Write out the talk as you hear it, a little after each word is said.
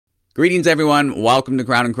Greetings, everyone. Welcome to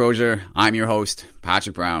Crown and Crozier. I'm your host,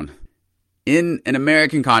 Patrick Brown. In an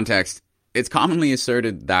American context, it's commonly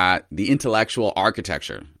asserted that the intellectual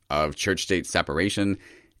architecture of church-state separation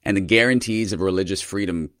and the guarantees of religious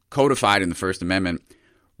freedom codified in the First Amendment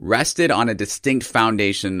rested on a distinct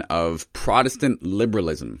foundation of Protestant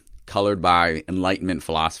liberalism colored by Enlightenment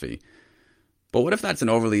philosophy. But what if that's an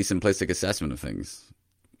overly simplistic assessment of things?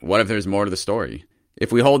 What if there's more to the story?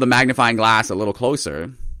 If we hold the magnifying glass a little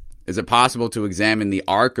closer, is it possible to examine the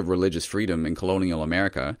arc of religious freedom in colonial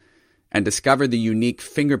America and discover the unique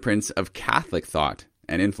fingerprints of Catholic thought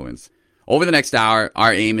and influence? Over the next hour,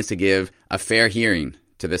 our aim is to give a fair hearing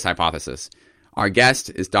to this hypothesis. Our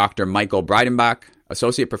guest is Dr. Michael Breidenbach,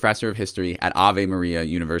 Associate Professor of History at Ave Maria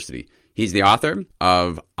University. He's the author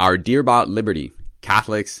of Our Dear-Bought Liberty,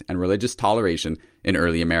 Catholics and Religious Toleration in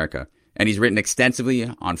Early America. And he's written extensively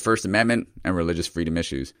on First Amendment and religious freedom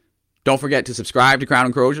issues. Don't forget to subscribe to Crown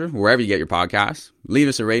and Crozier wherever you get your podcasts, leave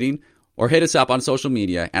us a rating, or hit us up on social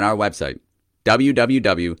media and our website,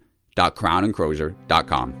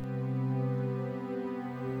 www.crownandcrozier.com.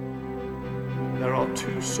 There are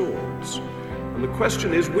two swords, and the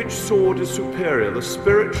question is, which sword is superior, the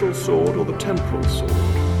spiritual sword or the temporal sword?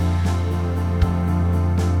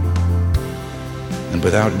 And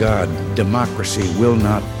without God, democracy will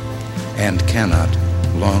not and cannot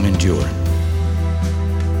long endure.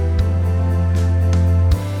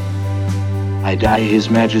 I die His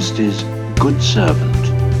Majesty's good servant,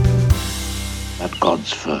 but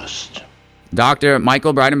God's first. Dr.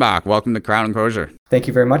 Michael Breidenbach, welcome to Crown and Crozier. Thank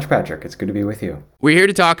you very much, Patrick. It's good to be with you. We're here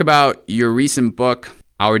to talk about your recent book,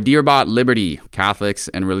 Our Dear-Bought Liberty, Catholics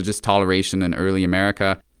and Religious Toleration in Early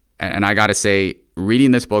America. And I got to say,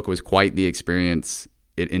 reading this book was quite the experience.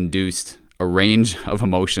 It induced a range of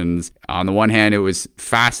emotions. On the one hand, it was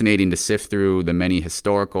fascinating to sift through the many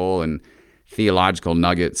historical and theological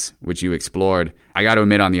nuggets which you explored. I got to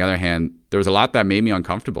admit, on the other hand, there was a lot that made me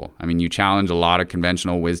uncomfortable. I mean, you challenge a lot of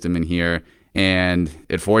conventional wisdom in here, and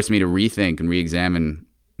it forced me to rethink and re-examine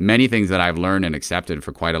many things that I've learned and accepted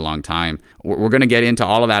for quite a long time. We're going to get into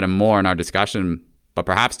all of that and more in our discussion, but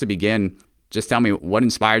perhaps to begin, just tell me what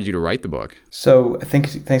inspired you to write the book. So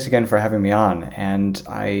thanks again for having me on. And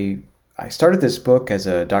I started this book as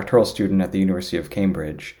a doctoral student at the University of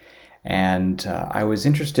Cambridge. And I was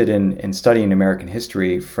interested in studying American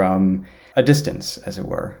history from a distance, as it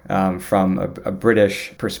were, from a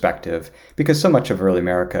British perspective, because so much of early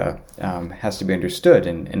America has to be understood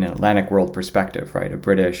in an Atlantic world perspective, right? A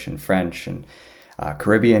British and French and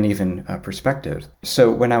Caribbean even perspective. So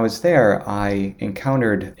when I was there, I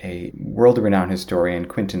encountered a world-renowned historian,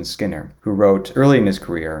 Quentin Skinner, who wrote early in his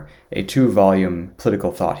career a 2-volume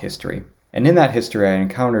political thought history. And in that history, I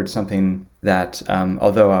encountered something that,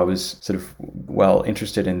 although I was sort of well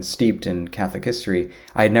interested and steeped in Catholic history,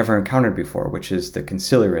 I had never encountered before, which is the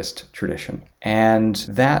conciliarist tradition. And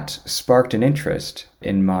that sparked an interest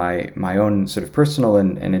in my own sort of personal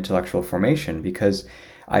and intellectual formation, because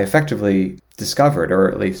I effectively discovered, or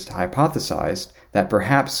at least hypothesized, that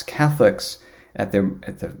perhaps Catholics at the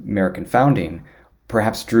American founding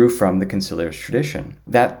perhaps drew from the conciliarist tradition.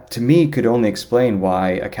 That, to me, could only explain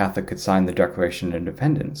why a Catholic could sign the Declaration of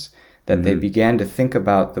Independence, that they began to think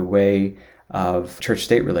about the way of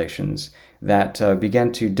church-state relations that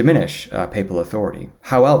began to diminish papal authority.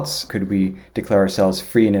 How else could we declare ourselves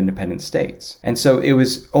free and independent states? And so it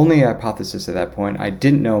was only a hypothesis at that point. I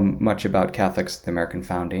didn't know much about Catholics at the American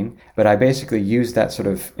founding, but I basically used that sort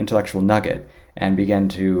of intellectual nugget and began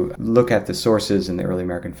to look at the sources in the early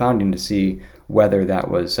American founding to see whether that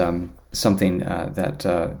was something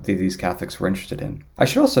that these Catholics were interested in. I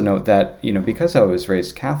should also note that, because I was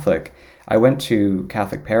raised Catholic, I went to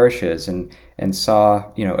Catholic parishes and saw,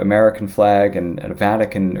 American flag and a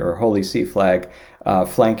Vatican or Holy See flag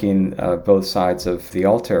flanking both sides of the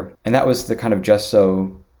altar. And that was the kind of just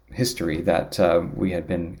so history that we had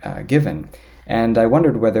been given. And I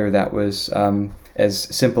wondered whether that was as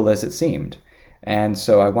simple as it seemed. And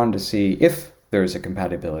so I wanted to see if there is a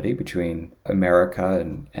compatibility between America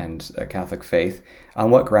and a Catholic faith. On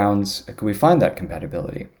what grounds could we find that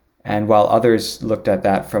compatibility? And while others looked at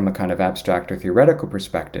that from a kind of abstract or theoretical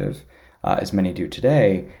perspective, as many do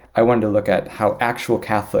today, I wanted to look at how actual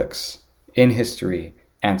Catholics in history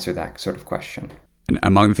answer that sort of question. And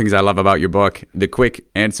among the things I love about your book, the quick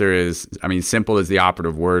answer is, simple is the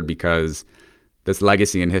operative word, because this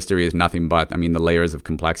legacy in history is nothing but, the layers of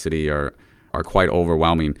complexity are quite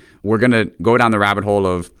overwhelming. We're going to go down the rabbit hole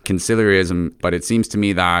of conciliarism, but it seems to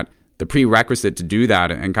me that the prerequisite to do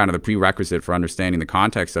that, and kind of the prerequisite for understanding the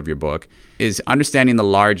context of your book, is understanding the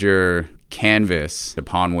larger canvas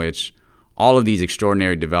upon which all of these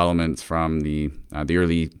extraordinary developments from the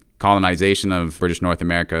early colonization of British North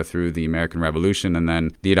America through the American Revolution and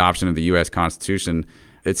then the adoption of the U.S. Constitution,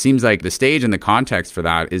 it seems like the stage and the context for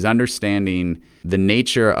that is understanding the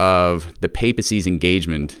nature of the papacy's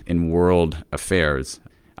engagement in world affairs.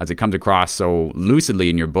 As it comes across so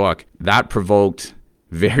lucidly in your book, that provoked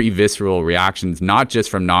very visceral reactions, not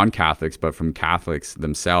just from non-Catholics, but from Catholics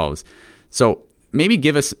themselves. So maybe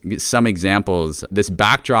give us some examples, this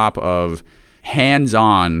backdrop of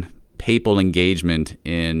hands-on papal engagement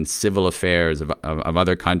in civil affairs of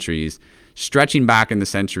other countries, stretching back in the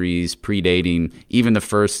centuries, predating even the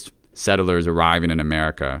first settlers arriving in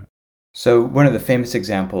America. So one of the famous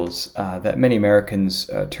examples that many Americans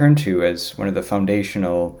turn to as one of the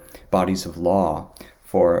foundational bodies of law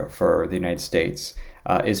for the United States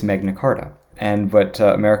is Magna Carta. And what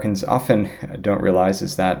Americans often don't realize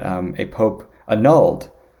is that a pope annulled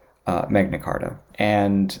Magna Carta.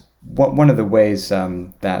 And one of the ways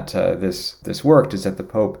that this worked is that the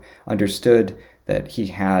Pope understood that he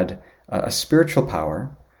had a spiritual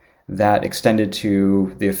power that extended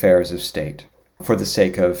to the affairs of state for the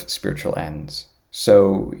sake of spiritual ends.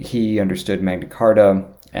 So he understood Magna Carta,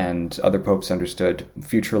 and other popes understood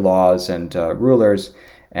future laws and rulers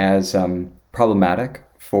as problematic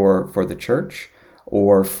for the church,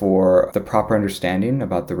 or for the proper understanding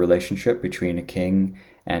about the relationship between a king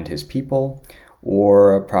and his people,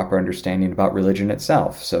 or a proper understanding about religion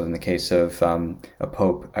itself. So in the case of a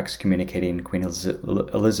pope excommunicating Queen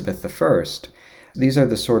Elizabeth I, these are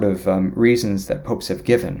the sort of reasons that popes have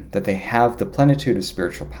given, that they have the plenitude of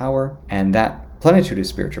spiritual power, and that plenitude of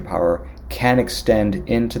spiritual power can extend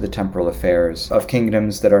into the temporal affairs of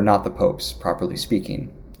kingdoms that are not the popes, properly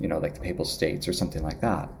speaking, like the Papal States or something like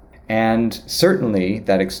that. And certainly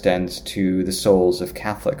that extends to the souls of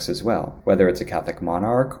Catholics as well, whether it's a Catholic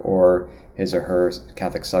monarch or his or her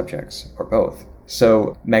Catholic subjects, or both.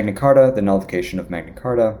 So Magna Carta, the nullification of Magna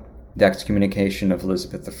Carta, the excommunication of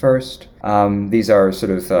Elizabeth I, these are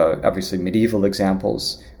sort of obviously medieval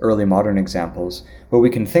examples, early modern examples, but we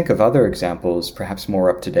can think of other examples, perhaps more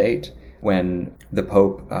up to date, when the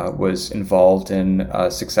Pope was involved in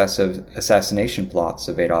successive assassination plots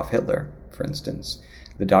of Adolf Hitler, for instance.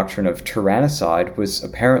 The doctrine of tyrannicide was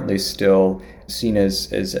apparently still seen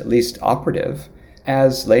as at least operative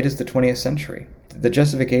as late as the 20th century. The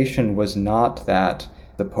justification was not that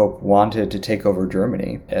the Pope wanted to take over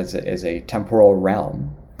Germany as a temporal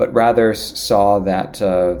realm, but rather saw that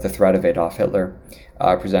the threat of Adolf Hitler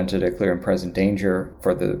presented a clear and present danger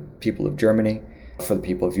for the people of Germany, for the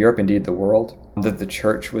people of Europe, indeed the world, that the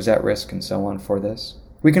church was at risk and so on for this.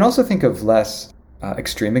 We can also think of less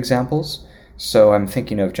extreme examples. So I'm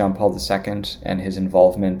thinking of John Paul II and his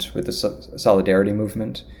involvement with the Solidarity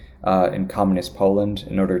movement in communist Poland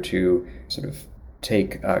in order to sort of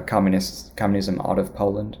take communism out of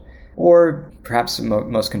Poland. Or perhaps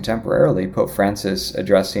most contemporarily, Pope Francis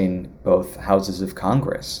addressing both houses of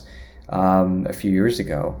Congress a few years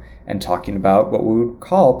ago and talking about what we would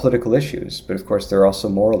call political issues. But of course, there are also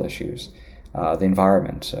moral issues, the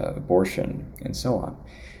environment, abortion, and so on.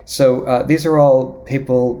 So these are all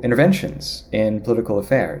papal interventions in political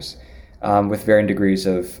affairs with varying degrees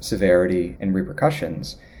of severity and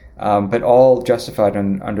repercussions, but all justified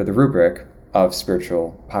under the rubric of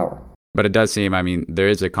spiritual power. But it does seem, there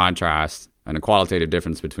is a contrast and a qualitative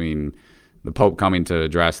difference between the Pope coming to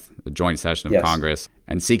address the joint session of Congress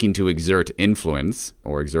and seeking to exert influence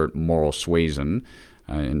or exert moral suasion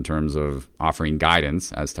in terms of offering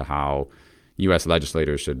guidance as to how U.S.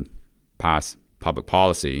 legislators should pass public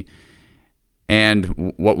policy,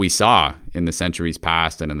 and what we saw in the centuries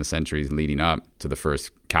past and in the centuries leading up to the first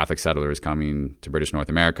Catholic settlers coming to British North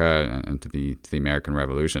America and to the American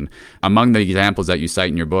Revolution. Among the examples that you cite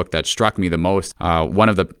in your book that struck me the most, one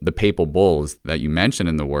of the papal bulls that you mention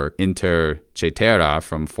in the work, Inter Caetera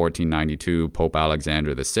from 1492, Pope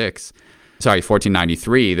Alexander VI.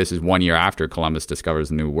 1493, this is 1 year after Columbus discovers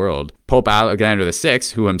the New World. Pope Alexander VI,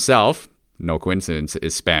 who himself, no coincidence,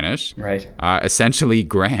 is Spanish, right? Essentially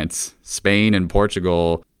grants Spain and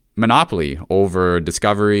Portugal monopoly over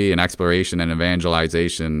discovery and exploration and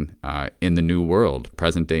evangelization in the New World,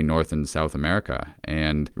 present-day North and South America.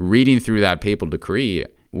 And reading through that papal decree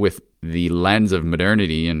with the lens of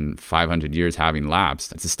modernity and 500 years having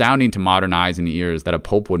lapsed, it's astounding to modern eyes and ears that a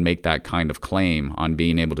pope would make that kind of claim on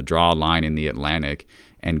being able to draw a line in the Atlantic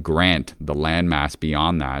and grant the landmass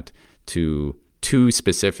beyond that to two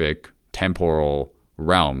specific temporal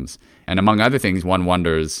realms. And among other things, one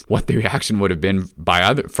wonders what the reaction would have been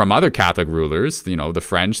from other Catholic rulers, the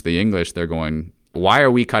French, the English. They're going, why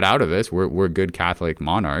are we cut out of this? We're good Catholic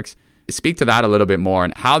monarchs. Speak to that a little bit more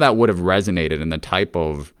and how that would have resonated and the type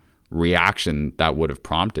of reaction that would have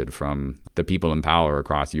prompted from the people in power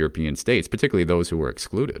across European states, particularly those who were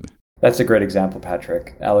excluded. That's a great example,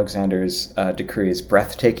 Patrick. Alexander's decree is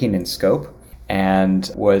breathtaking in scope and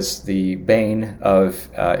was the bane of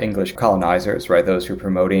English colonizers, right? Those who were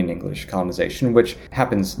promoting English colonization, which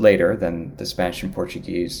happens later than the Spanish and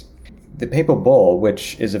Portuguese. The papal bull,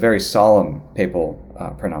 which is a very solemn papal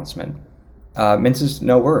pronouncement, minces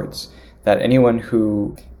no words, that anyone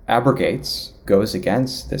who abrogates, goes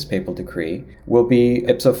against this papal decree, will be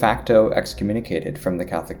ipso facto excommunicated from the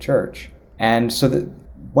Catholic Church. And so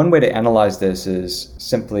one way to analyze this is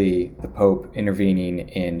simply the Pope intervening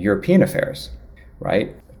in European affairs,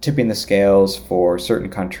 right? Tipping the scales for certain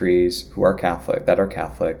countries who are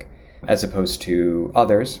Catholic, as opposed to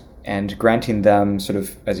others, and granting them sort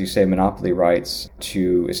of, as you say, monopoly rights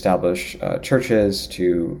to establish churches,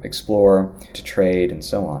 to explore, to trade, and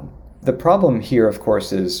so on. The problem here, of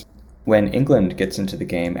course, is when England gets into the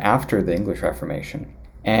game after the English Reformation.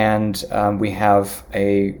 And we have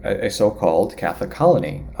a so-called Catholic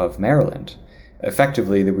colony of Maryland.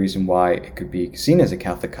 Effectively, the reason why it could be seen as a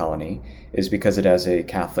Catholic colony is because it has a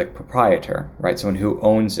Catholic proprietor, right? Someone who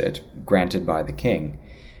owns it, granted by the king.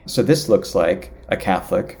 So this looks like a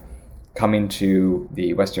Catholic coming to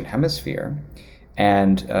the Western Hemisphere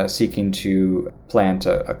and seeking to plant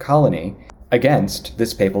a colony against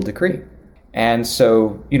this papal decree. And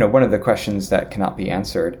so, one of the questions that cannot be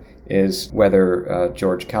answered is whether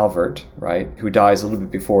George Calvert, right, who dies a little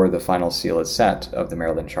bit before the final seal is set of the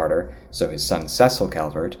Maryland Charter, so his son Cecil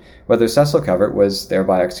Calvert, whether Cecil Calvert was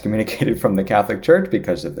thereby excommunicated from the Catholic Church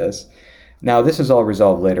because of this. Now, this is all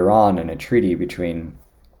resolved later on in a treaty between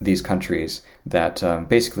these countries that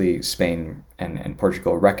basically Spain and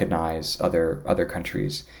Portugal recognize other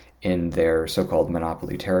countries in their so-called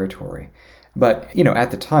monopoly territory. But,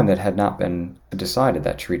 at the time that had not been decided,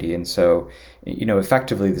 that treaty. And so,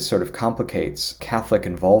 effectively this sort of complicates Catholic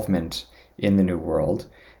involvement in the New World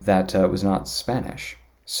that was not Spanish.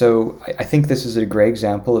 So I think this is a great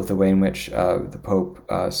example of the way in which the Pope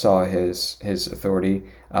saw his authority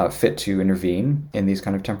fit to intervene in these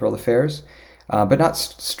kind of temporal affairs, but not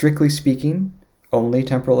strictly speaking only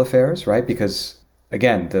temporal affairs, right? Because,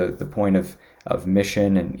 again, the point of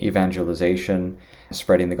mission and evangelization,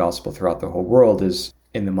 spreading the gospel throughout the whole world, is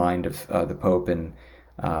in the mind of the Pope and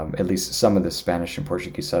at least some of the Spanish and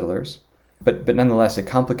Portuguese settlers. But nonetheless, it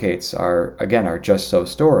complicates our just so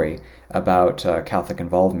story about Catholic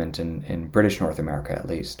involvement in British North America, at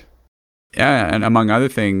least. Yeah, and among other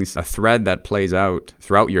things, a thread that plays out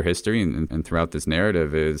throughout your history and throughout this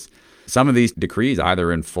narrative is some of these decrees,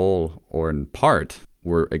 either in full or in part,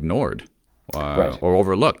 were ignored. Right. Or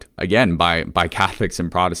overlooked, again, by Catholics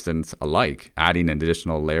and Protestants alike, adding an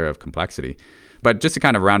additional layer of complexity. But just to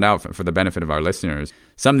kind of round out for the benefit of our listeners,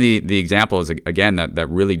 some of the examples, again, that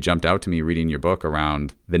really jumped out to me reading your book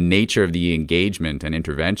around the nature of the engagement and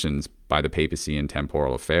interventions by the papacy in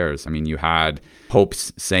temporal affairs. I mean, you had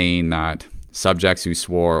popes saying that subjects who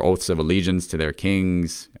swore oaths of allegiance to their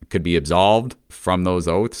kings could be absolved from those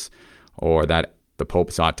oaths, or that the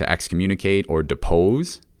pope sought to excommunicate or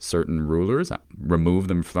depose certain rulers, remove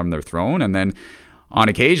them from their throne, and then on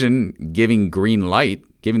occasion giving the green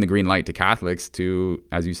light to Catholics to,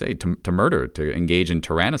 as you say, to murder, to engage in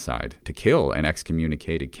tyrannicide, to kill an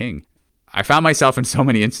excommunicated king. I found myself in so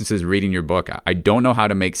many instances reading your book. I don't know how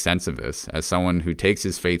to make sense of this as someone who takes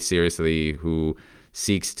his faith seriously, who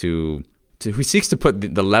seeks to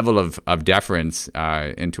put the level of deference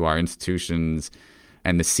into our institutions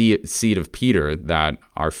and the seat of Peter that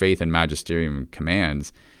our faith and magisterium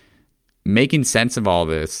commands. Making sense of all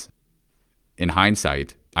this in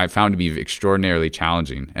hindsight, I found to be extraordinarily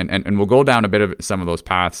challenging. And we'll go down a bit of some of those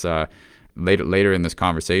paths later in this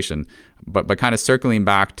conversation. But kind of circling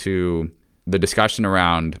back to the discussion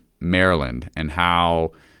around Maryland and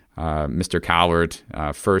how Mr. Calvert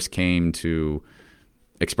first came to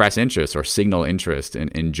express interest or signal interest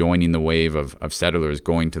in joining the wave of settlers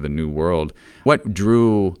going to the New World. What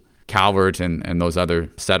drew Calvert and those other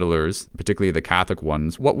settlers, particularly the Catholic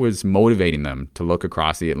ones, what was motivating them to look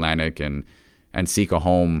across the Atlantic and seek a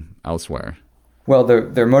home elsewhere? Well,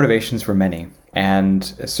 their motivations were many. And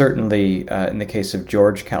certainly in the case of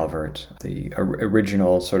George Calvert, the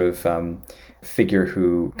original sort of figure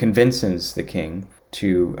who convinces the king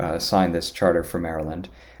to sign this charter for Maryland,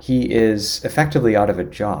 he is effectively out of a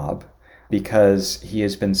job because he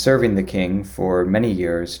has been serving the king for many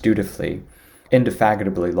years dutifully,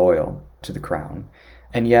 indefatigably loyal to the crown,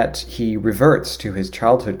 and yet he reverts to his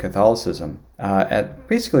childhood Catholicism at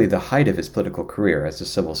basically the height of his political career as a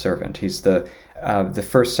civil servant. He's the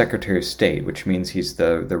first Secretary of State, which means he's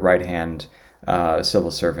the right-hand civil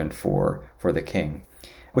servant for the king.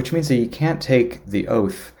 which means that you can't take the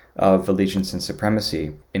oath of allegiance and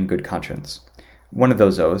supremacy in good conscience. One of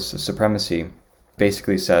those oaths, of supremacy,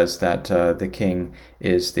 basically says that the king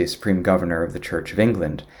is the supreme governor of the Church of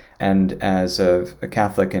England, and as a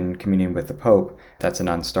Catholic in communion with the Pope, that's a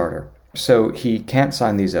non-starter. So he can't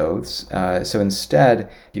sign these oaths, so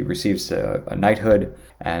instead he receives a knighthood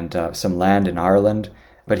and some land in Ireland,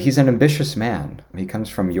 but he's an ambitious man. He comes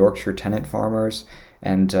from Yorkshire tenant farmers,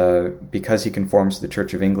 and because he conforms to the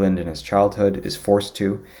Church of England in his childhood, is forced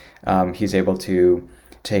to, he's able to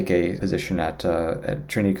take a position at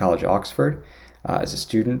Trinity College, Oxford, as a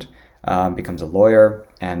student, becomes a lawyer,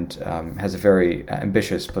 and has a very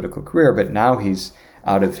ambitious political career, but now he's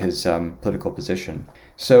out of his political position.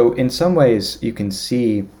 So in some ways, you can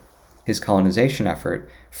see his colonization effort,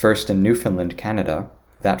 first in Newfoundland, Canada.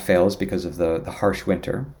 That fails because of the harsh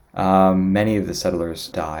winter. Many of the settlers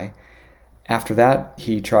die. After that,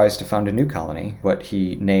 he tries to found a new colony, what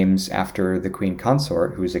he names after the Queen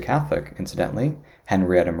Consort, who is a Catholic, incidentally,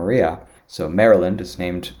 Henrietta Maria. So Maryland is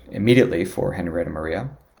named immediately for Henrietta Maria,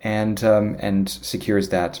 and secures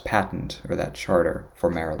that patent, or that charter, for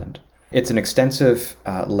Maryland. It's an extensive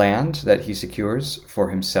land that he secures for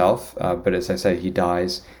himself, but as I said, he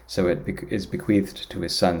dies, so it is bequeathed to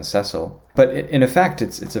his son Cecil. But in effect,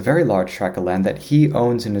 it's a very large tract of land that he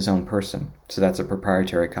owns in his own person, so that's a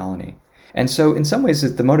proprietary colony. And so in some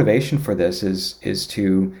ways, the motivation for this is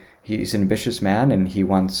he's an ambitious man, and he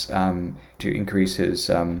wants to increase his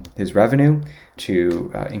revenue,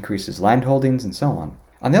 to increase his land holdings, and so on.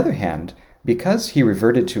 On the other hand, because he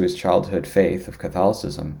reverted to his childhood faith of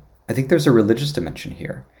Catholicism, I think there's a religious dimension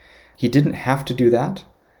here. He didn't have to do that.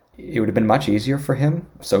 It would have been much easier for him,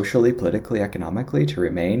 socially, politically, economically, to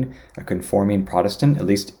remain a conforming Protestant, at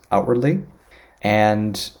least outwardly.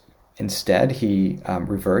 And instead, he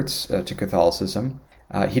reverts to Catholicism.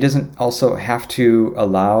 He doesn't also have to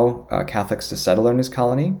allow Catholics to settle in his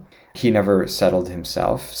colony. He never settled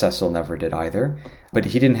himself. Cecil never did either. But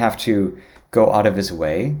he didn't have to go out of his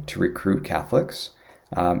way to recruit Catholics.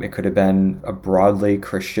 It could have been a broadly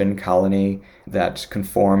Christian colony that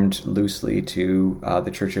conformed loosely to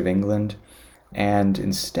the Church of England. And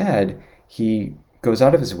instead, he goes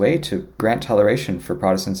out of his way to grant toleration for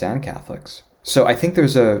Protestants and Catholics. So I think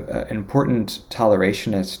there's an important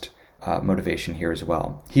tolerationist motivation here as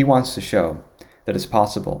well. He wants to show that it's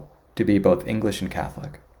possible to be both English and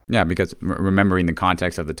Catholic. Yeah, because remembering the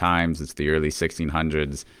context of the times, it's the early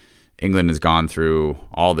 1600s. England has gone through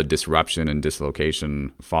all the disruption and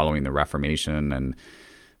dislocation following the Reformation, and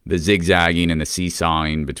the zigzagging and the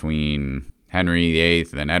seesawing between Henry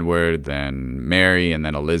VIII and Edward, then Mary, and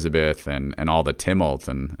then Elizabeth, and all the tumult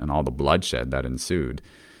and all the bloodshed that ensued.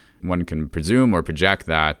 One can presume or project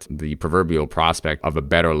that the proverbial prospect of a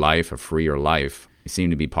better life, a freer life,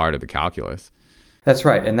 seemed to be part of the calculus. That's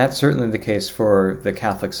right, and that's certainly the case for the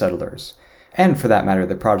Catholic settlers. And for that matter,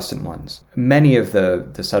 the Protestant ones. Many of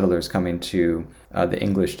the settlers coming to the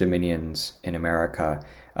English dominions in America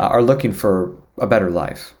are looking for a better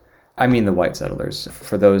life. I mean the white settlers.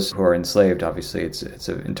 For those who are enslaved, obviously, it's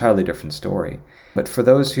an entirely different story. But for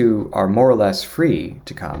those who are more or less free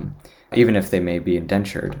to come, even if they may be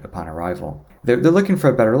indentured upon arrival, they're looking for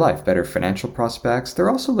a better life, better financial prospects. They're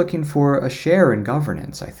also looking for a share in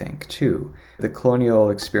governance, I think, too. The colonial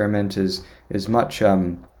experiment is much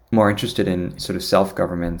more interested in sort of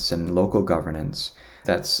self-governments and local governance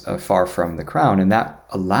that's far from the crown, and that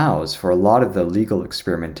allows for a lot of the legal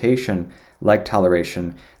experimentation, like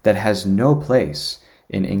toleration, that has no place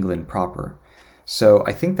in England proper. So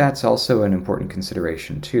I think that's also an important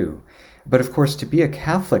consideration too. But of course, to be a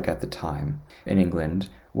Catholic at the time in England,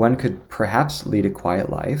 one could perhaps lead a quiet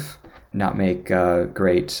life, not make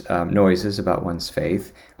great noises about one's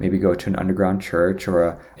faith, maybe go to an underground church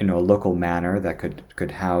or a local manor that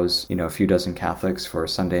could house a few dozen Catholics for a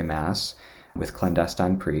Sunday Mass with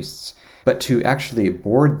clandestine priests. But to actually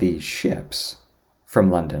board these ships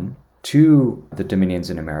from London to the dominions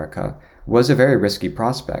in America was a very risky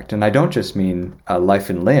prospect. And I don't just mean life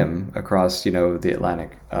and limb across the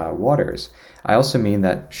Atlantic waters. I also mean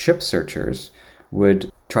that ship searchers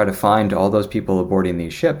would try to find all those people boarding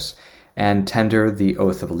these ships and tender the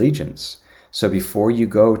oath of allegiance. So before you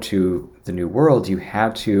go to the New World, you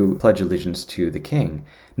had to pledge allegiance to the king.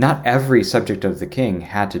 Not every subject of the king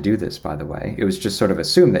had to do this, by the way. It was just sort of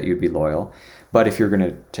assumed that you'd be loyal. But if you're going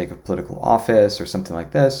to take a political office or something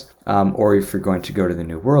like this, or if you're going to go to the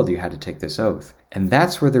New World, you had to take this oath. And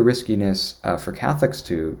that's where the riskiness for Catholics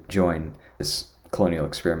to join this colonial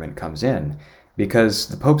experiment comes in. Because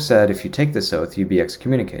the Pope said if you take this oath, you'd be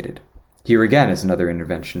excommunicated. Here again is another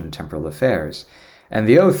intervention in temporal affairs. And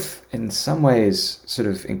the oath, in some ways, sort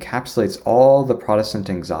of encapsulates all the Protestant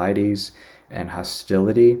anxieties and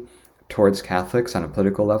hostility towards Catholics on a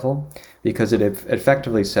political level, because it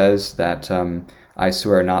effectively says that I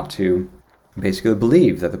swear not to basically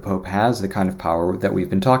believe that the Pope has the kind of power that we've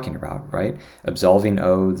been talking about, right? Absolving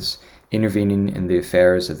oaths, intervening in the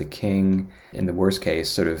affairs of the king, in the worst case,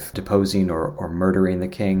 sort of deposing or murdering the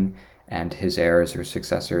king and his heirs or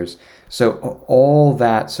successors. So all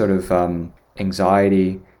that sort of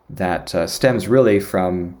anxiety that stems really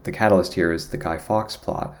from the catalyst here is the Guy Fawkes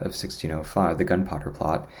plot of 1605, the Gunpowder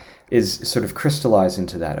Plot, is sort of crystallized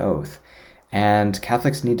into that oath. And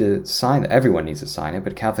Catholics need to sign it. Everyone needs to sign it,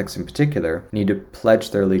 but Catholics in particular need to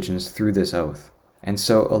pledge their allegiance through this oath. And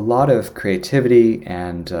so a lot of creativity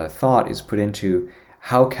and thought is put into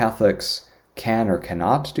how Catholics can or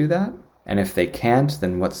cannot do that. And if they can't,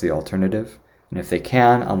 then what's the alternative? And if they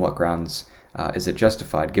can, on what grounds is it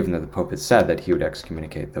justified, given that the Pope has said that he would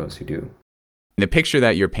excommunicate those who do? The picture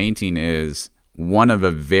that you're painting is one of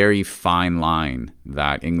a very fine line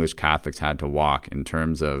that English Catholics had to walk in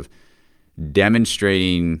terms of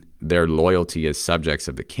demonstrating their loyalty as subjects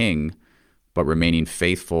of the king, but remaining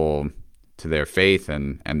faithful to their faith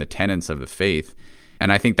and the tenets of the faith.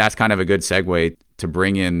 And I think that's kind of a good segue to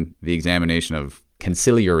bring in the examination of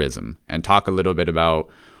conciliarism and talk a little bit about,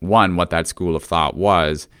 one, what that school of thought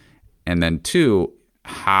was, and then two,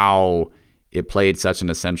 how it played such an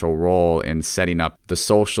essential role in setting up the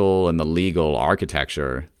social and the legal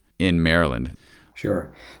architecture in Maryland.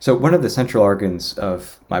 Sure. So one of the central arguments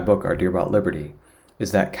of my book, Our Dear Bought Liberty,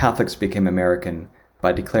 is that Catholics became American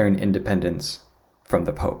by declaring independence from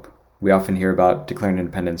the Pope. We often hear about declaring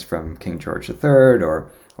independence from King George III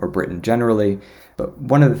or Britain generally, but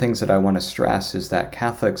one of the things that I want to stress is that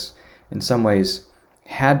Catholics, in some ways,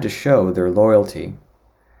 had to show their loyalty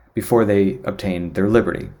before they obtained their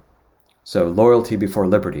liberty. So loyalty before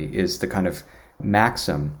liberty is the kind of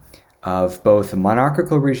maxim of both a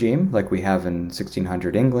monarchical regime, like we have in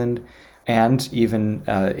 1600 England, and even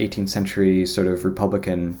 18th century sort of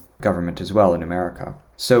republican government as well in America.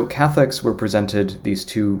 So Catholics were presented these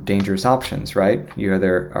two dangerous options, right? You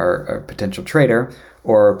either are a potential traitor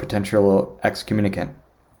or a potential excommunicant.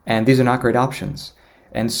 And these are not great options.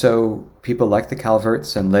 And so people like the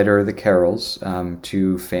Calverts and later the Carrolls,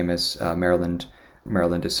 two famous Maryland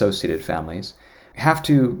associated families, have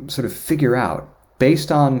to sort of figure out,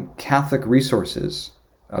 based on Catholic resources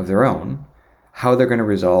of their own, how they're going to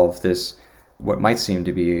resolve this, what might seem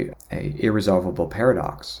to be an irresolvable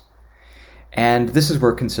paradox. And this is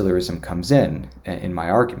where conciliarism comes in my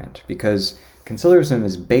argument, because conciliarism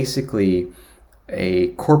is basically a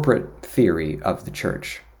corporate theory of the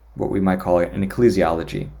church, what we might call an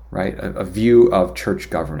ecclesiology, right? A view of church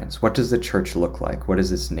governance. What does the church look like? What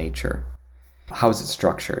is its nature? How is it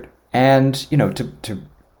structured? And, to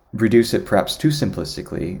reduce it perhaps too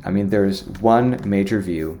simplistically, I mean, there's one major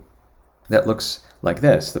view that looks like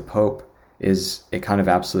this. The Pope is a kind of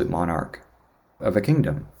absolute monarch of a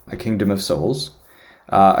kingdom of souls,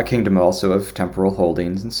 a kingdom also of temporal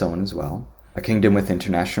holdings and so on as well, a kingdom with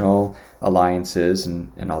international alliances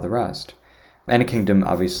and all the rest, and a kingdom,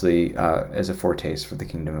 obviously, as a foretaste for the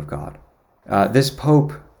kingdom of God. This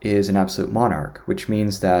Pope is an absolute monarch, which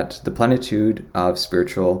means that the plenitude of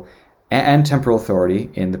spiritual and temporal authority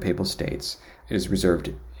in the papal states is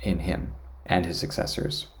reserved in him and his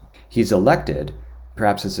successors. He's elected,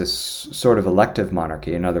 perhaps as a sort of elective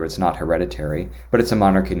monarchy, in other words, not hereditary, but it's a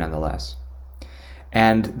monarchy nonetheless.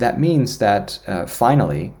 And that means that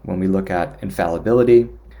finally, when we look at infallibility,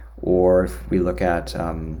 or if we look at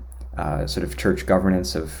sort of church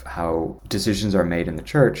governance of how decisions are made in the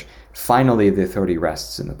church, finally the authority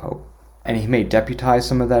rests in the Pope. And he may deputize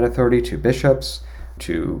some of that authority to bishops,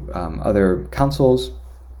 to other councils,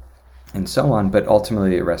 and so on, but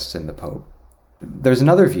ultimately it rests in the Pope. There's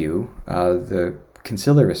another view, the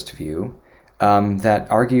conciliarist view, that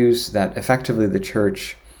argues that effectively the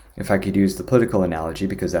church, if I could use the political analogy,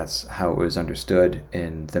 because that's how it was understood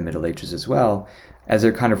in the Middle Ages as well, as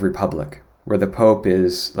a kind of republic, where the Pope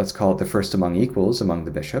is, let's call it the first among equals among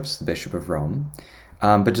the bishops, the Bishop of Rome,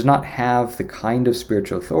 but does not have the kind of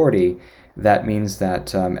spiritual authority that means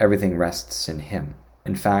that everything rests in him.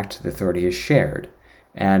 In fact, the authority is shared,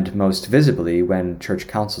 and most visibly when church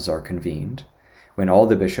councils are convened, when all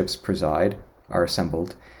the bishops preside, are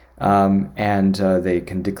assembled, and they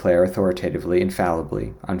can declare authoritatively,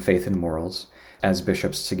 infallibly, on faith and morals as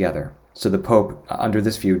bishops together. So the Pope, under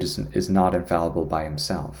this view, is not infallible by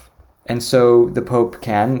himself. And so the Pope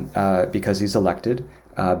can, because he's elected,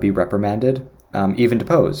 be reprimanded, even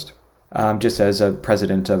deposed, just as a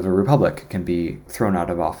president of a republic can be thrown out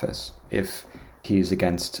of office if he's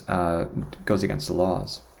goes against the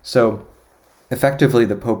laws. So effectively,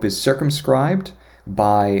 the Pope is circumscribed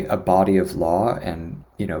by a body of law and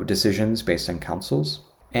decisions based on councils.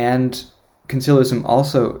 And conciliarism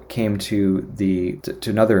also came to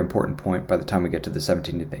another important point by the time we get to the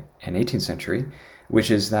 17th and 18th century, which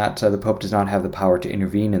is that the Pope does not have the power to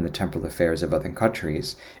intervene in the temporal affairs of other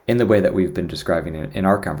countries in the way that we've been describing in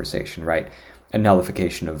our conversation, right? A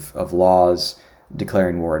nullification of laws,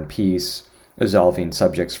 declaring war and peace, absolving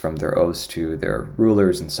subjects from their oaths to their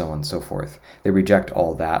rulers, and so on and so forth. They reject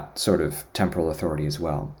all that sort of temporal authority as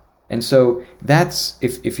well. And so that's,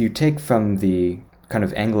 if you take from the kind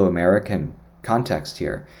of Anglo-American context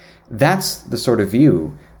here, that's the sort of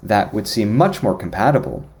view that would seem much more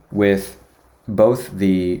compatible with both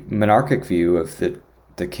the monarchic view of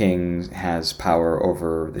the king has power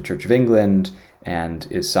over the Church of England and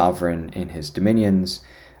is sovereign in his dominions,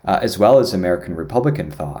 as well as American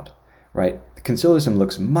Republican thought, right? Conciliarism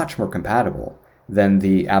looks much more compatible than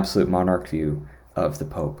the absolute monarch view of the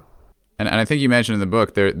Pope. And I think you mentioned in the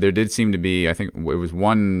book, there did seem to be, I think it was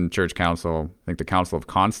one church council, I think the Council of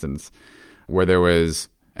Constance, where there was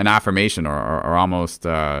an affirmation or almost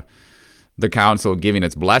the council giving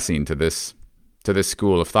its blessing to this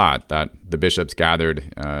school of thought that the bishops gathered.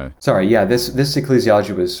 This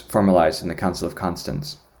ecclesiology was formalized in the Council of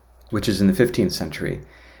Constance, which is in the 15th century.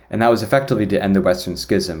 And that was effectively to end the Western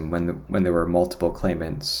Schism when there were multiple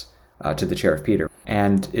claimants to the chair of Peter.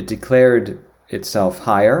 And it declared itself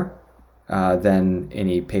higher than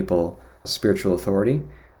any papal spiritual authority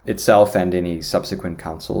itself and any subsequent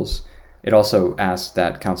councils. It also asked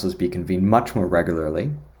that councils be convened much more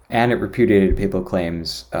regularly, and it repudiated papal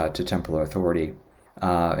claims to temporal authority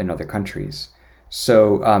in other countries.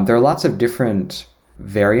 So there are lots of different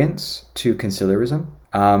variants to conciliarism,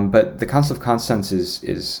 but the Council of Constance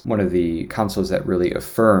is one of the councils that really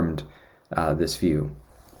affirmed this view.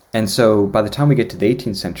 And so by the time we get to the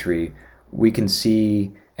 18th century, we can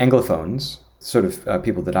see Anglophones, sort of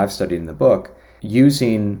people that I've studied in the book,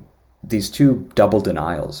 using these two double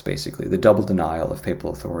denials, basically, the double denial of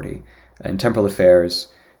papal authority in temporal affairs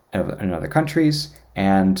in other countries,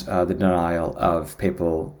 and the denial of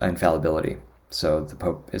papal infallibility. So the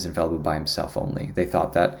Pope is infallible by himself only. They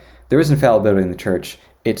thought that there is infallibility in the Church,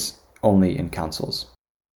 it's only in councils.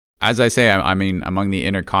 As I say, I mean, among the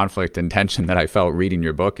inner conflict and tension that I felt reading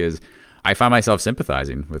your book is I find myself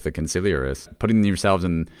sympathizing with the conciliarists, putting yourselves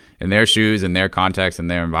in their shoes, in their context, in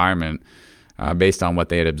their environment, based on what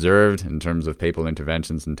they had observed in terms of papal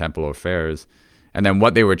interventions in temporal affairs, and then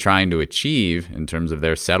what they were trying to achieve in terms of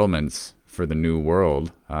their settlements for the New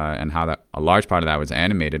World, and how that a large part of that was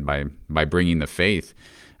animated by bringing the faith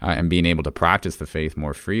and being able to practice the faith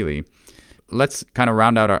more freely. Let's kind of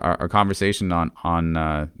round out our conversation on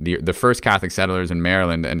the first Catholic settlers in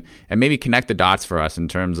Maryland and maybe connect the dots for us in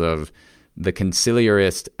terms of the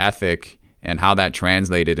conciliarist ethic and how that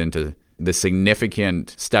translated into the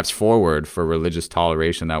significant steps forward for religious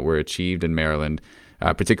toleration that were achieved in Maryland,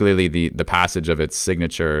 particularly the passage of its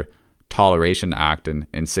signature Toleration Act in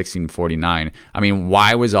 1649. I mean,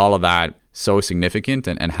 why was all of that so significant,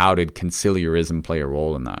 and how did conciliarism play a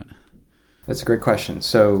role in that? That's a great question.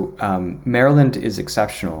 So Maryland is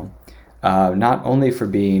exceptional, not only for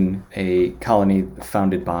being a colony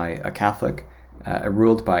founded by a Catholic,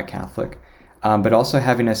 ruled by a Catholic, but also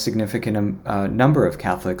having a significant number of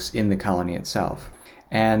Catholics in the colony itself.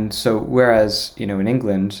 And so whereas, in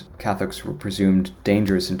England, Catholics were presumed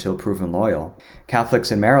dangerous until proven loyal,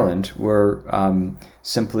 Catholics in Maryland were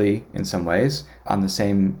simply, in some ways, on the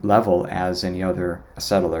same level as any other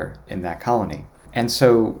settler in that colony. And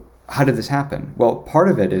so how did this happen? Well, part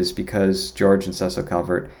of it is because George and Cecil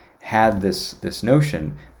Calvert had this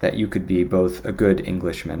notion that you could be both a good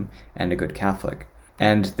Englishman and a good Catholic.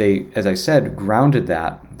 And they, as I said, grounded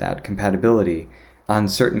that compatibility on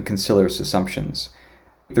certain conciliarist assumptions.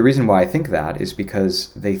 The reason why I think that is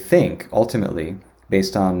because they think, ultimately,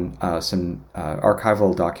 based on some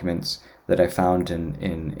archival documents that I found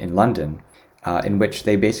in London, in which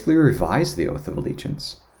they basically revised the Oath of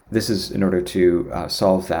Allegiance. This is in order to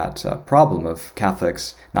solve that problem of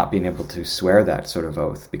Catholics not being able to swear that sort of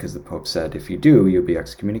oath, because the Pope said, if you do, you'll be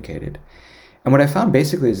excommunicated. And what I found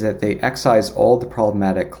basically is that they excise all the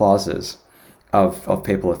problematic clauses of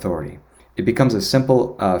papal authority. It becomes a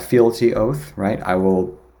simple fealty oath, right? I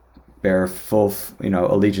will bear full,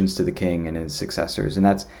 allegiance to the king and his successors, and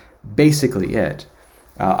that's basically it.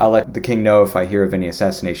 I'll let the king know if I hear of any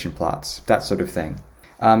assassination plots, that sort of thing.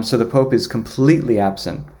 So the Pope is completely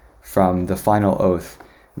absent from the final oath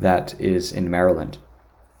that is in Maryland.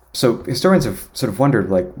 So historians have sort of wondered,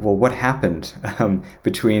 what happened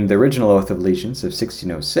between the original Oath of Allegiance of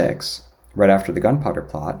 1606 right after the Gunpowder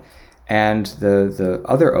Plot, and the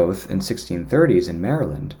other oath in 1630s in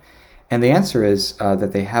Maryland. And the answer is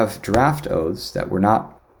that they have draft oaths that were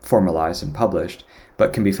not formalized and published,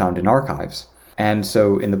 but can be found in archives. And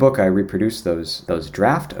so in the book, I reproduce those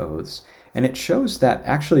draft oaths, and it shows that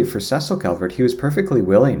actually for Cecil Calvert, he was perfectly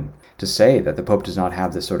willing to say that the Pope does not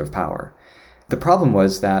have this sort of power. The problem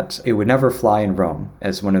was that it would never fly in Rome,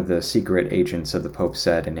 as one of the secret agents of the Pope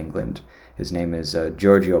said in England. His name is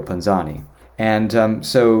Giorgio Panzani. And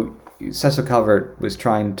so Cecil Calvert was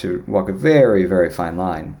trying to walk a very, very fine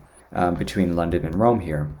line between London and Rome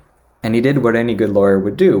here. And he did what any good lawyer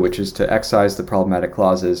would do, which is to excise the problematic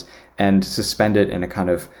clauses and suspend it in a kind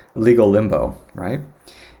of legal limbo, right?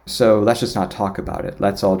 So let's just not talk about it.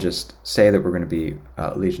 Let's all just say that we're going to be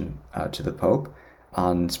allegiant to the Pope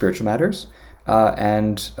on spiritual matters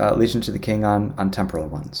and allegiant to the king on temporal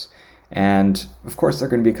ones. And of course, there are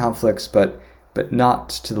going to be conflicts, but not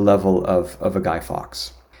to the level of a Guy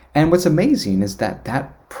Fawkes. And what's amazing is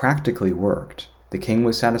that practically worked. The king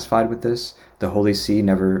was satisfied with this. The Holy See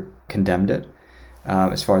never condemned it,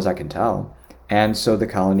 as far as I can tell. And so the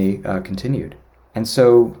colony continued. And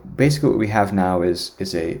so basically what we have now is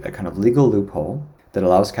a kind of legal loophole that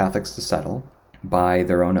allows Catholics to settle by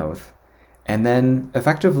their own oath, and then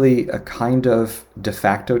effectively a kind of de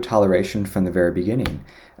facto toleration from the very beginning.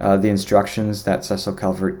 The instructions that Cecil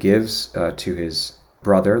Calvert gives to his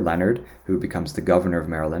brother, Leonard, who becomes the governor of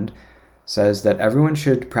Maryland, says that everyone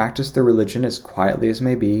should practice their religion as quietly as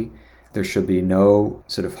may be. There should be no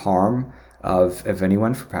sort of harm of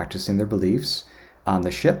anyone for practicing their beliefs on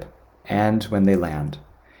the ship and when they land.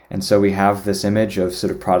 And so we have this image of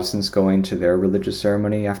sort of Protestants going to their religious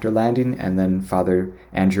ceremony after landing, and then Father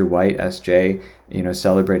Andrew White, S.J.,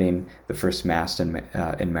 celebrating the first Mass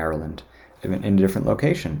in Maryland in a different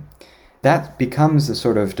location. That becomes the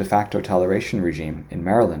sort of de facto toleration regime in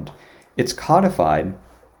Maryland. It's codified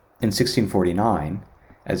in 1649,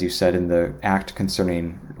 as you said, in the Act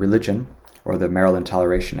Concerning Religion, or the Maryland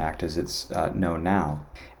Toleration Act as it's known now.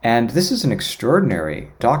 And this is an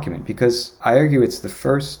extraordinary document because I argue it's the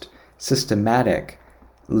first systematic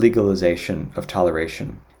legalization of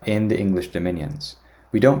toleration in the English dominions.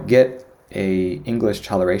 We don't get an English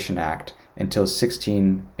Toleration Act until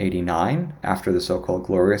 1689, after the so-called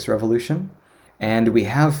Glorious Revolution. And we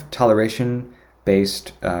have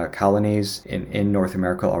toleration-based colonies in North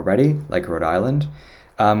America already, like Rhode Island.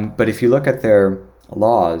 But if you look at their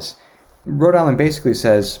laws, Rhode Island basically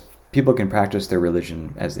says people can practice their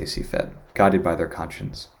religion as they see fit, guided by their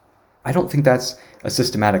conscience. I don't think that's a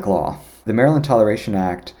systematic law. The Maryland Toleration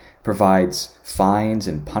Act provides fines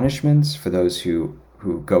and punishments for those who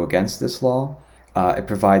go against this law. It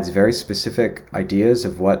provides very specific ideas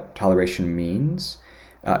of what toleration means.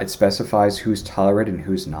 It specifies who's tolerant and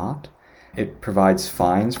who's not. It provides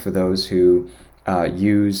fines for those who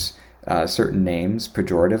use certain names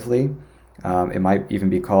pejoratively. It might even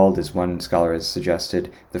be called, as one scholar has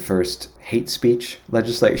suggested, the first hate speech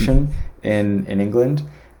legislation in England,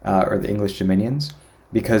 or the English dominions.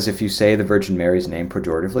 Because if you say the Virgin Mary's name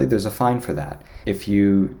pejoratively, there's a fine for that. If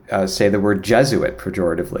you say the word Jesuit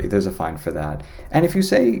pejoratively, there's a fine for that. And if you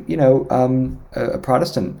say, a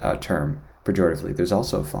Protestant term pejoratively, there's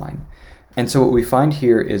also a fine. And so what we find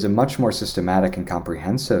here is a much more systematic and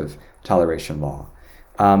comprehensive toleration law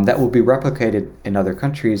that will be replicated in other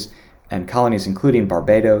countries and colonies, including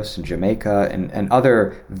Barbados and Jamaica and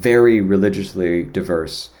other very religiously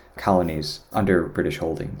diverse colonies under British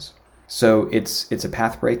holdings. So it's a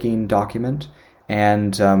path-breaking document,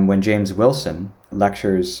 and when James Wilson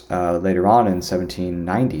lectures later on in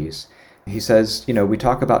 1790s, he says, we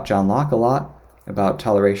talk about John Locke a lot, about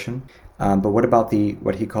toleration, but what about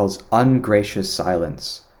what he calls ungracious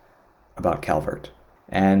silence about Calvert?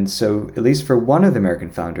 And so, at least for one of the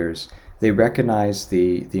American founders, they recognize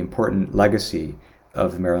the important legacy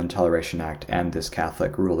of the Maryland Toleration Act and this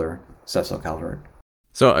Catholic ruler, Cecil Calvert.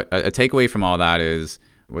 So a takeaway from all that is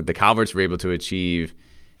what the Calverts were able to achieve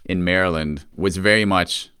in Maryland was very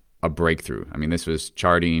much a breakthrough. I mean, this was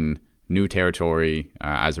charting new territory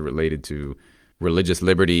as it related to religious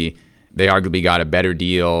liberty. They arguably got a better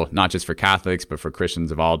deal, not just for Catholics, but for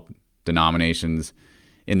Christians of all denominations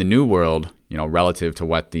in the New World, relative to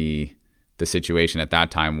what the situation at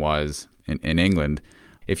that time was in England.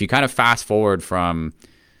 If you kind of fast forward from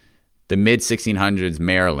the mid-1600s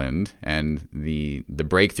Maryland and the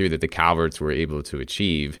breakthrough that the Calverts were able to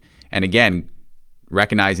achieve, and again,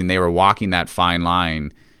 recognizing they were walking that fine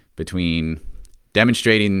line between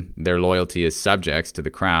demonstrating their loyalty as subjects to the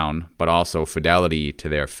crown, but also fidelity to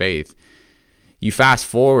their faith. You fast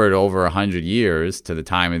forward over 100 years to the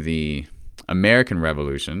time of the American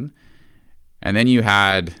Revolution, and then you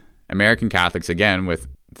had American Catholics, again, with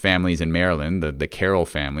families in Maryland, the Carroll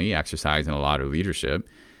family exercising a lot of leadership,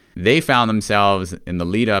 they found themselves in the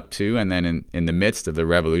lead up to and then in the midst of the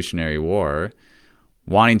Revolutionary War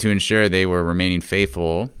wanting to ensure they were remaining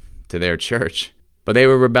faithful to their church, but they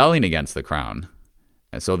were rebelling against the crown.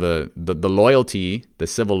 And so the loyalty, the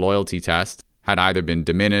civil loyalty test, had either been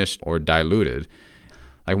diminished or diluted.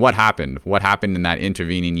 Like, what happened? What happened in that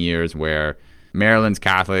intervening years where Maryland's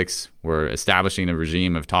Catholics were establishing a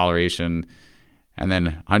regime of toleration, and then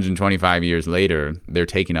 125 years later, they're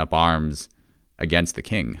taking up arms against the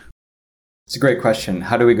king? It's a great question.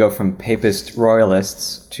 How do we go from papist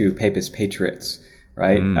royalists to papist patriots,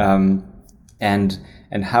 right?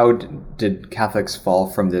 And how did Catholics fall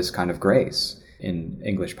from this kind of grace in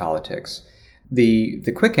English politics?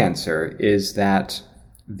 The quick answer is that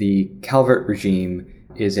the Calvert regime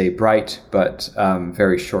is a bright but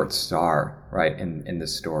very short star, right, in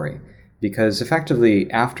this story. Because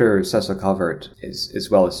effectively, after Cecil Calvert is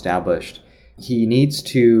well established, he needs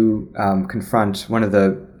to confront one of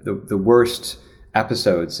the worst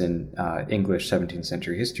episodes in English 17th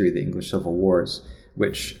century history, the English Civil Wars,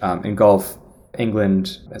 which engulf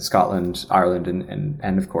England, Scotland, Ireland,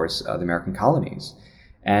 and of course, the American colonies.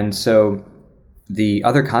 And so the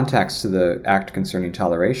other context to the Act Concerning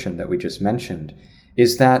Toleration that we just mentioned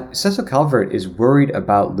is that Cecil Calvert is worried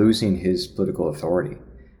about losing his political authority.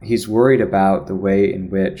 He's worried about the way in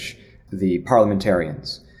which the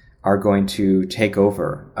parliamentarians are going to take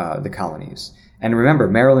over the colonies. And remember,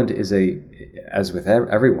 Maryland is as with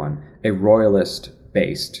everyone, a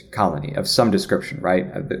royalist-based colony of some description, right?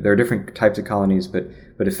 There are different types of colonies, but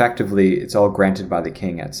effectively it's all granted by the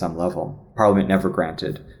king at some level. Parliament never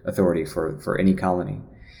granted authority for any colony.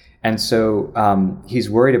 And so he's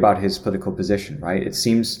worried about his political position, right? It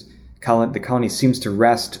seems the colony seems to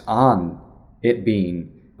rest on it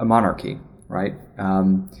being a monarchy, right?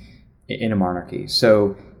 In a monarchy.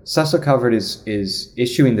 So Cecil Calvert is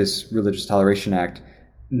issuing this Religious Toleration Act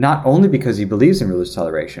not only because he believes in religious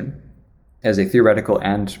toleration as a theoretical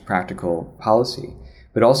and practical policy,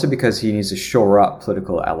 but also because he needs to shore up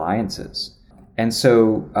political alliances. And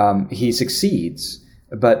so he succeeds,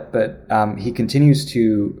 but he continues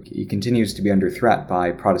to be under threat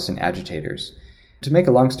by Protestant agitators. To make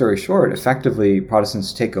a long story short, effectively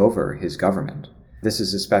Protestants take over his government. This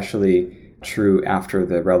is especially true after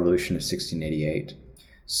the Revolution of 1688.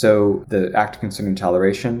 So the Act Concerning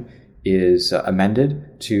Toleration is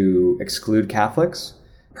amended to exclude Catholics.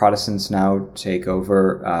 Protestants now take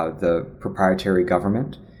over the proprietary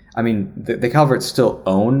government. I mean, the Calverts still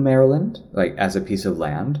own Maryland, like as a piece of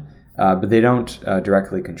land, but they don't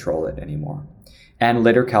directly control it anymore. And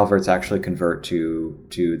later Calverts actually convert to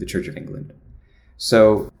the Church of England.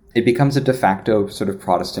 So it becomes a de facto sort of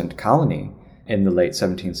Protestant colony in the late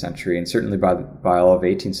 17th century, and certainly by all of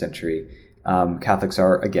 18th century, Catholics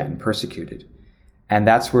are again persecuted. And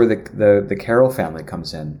that's where the Carroll family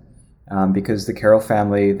comes in, because the Carroll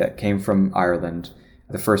family that came from Ireland,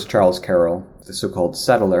 the first Charles Carroll, the so-called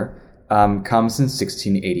settler, comes in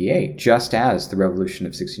 1688, just as the Revolution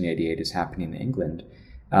of 1688 is happening in England.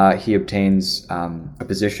 He obtains a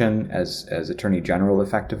position as Attorney General,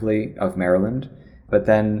 effectively, of Maryland. But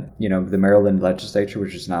then, the Maryland legislature,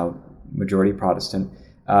 which is now majority Protestant,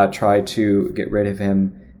 tried to get rid of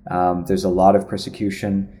him. There's a lot of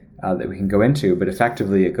persecution that we can go into, but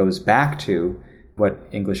effectively it goes back to what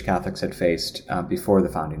English Catholics had faced before the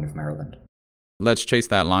founding of Maryland. Let's chase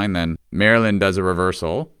that line then. Maryland does a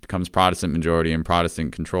reversal, becomes Protestant majority and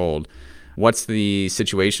Protestant controlled. What's the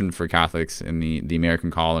situation for Catholics in the American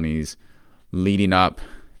colonies leading up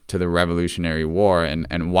to the Revolutionary War,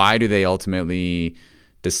 and why do they ultimately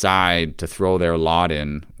decide to throw their lot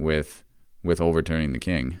in with overturning the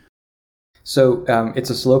king? So it's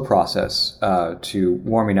a slow process to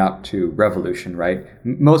warming up to revolution, right?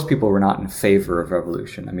 Most people were not in favor of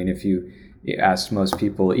revolution. I mean, if you asked most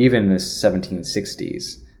people, even in the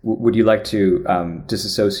 1760s, would you like to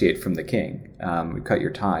disassociate from the king, cut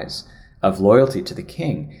your ties of loyalty to the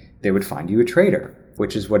king? They would find you a traitor,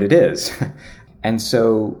 which is what it is. And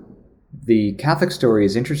so the Catholic story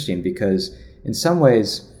is interesting because in some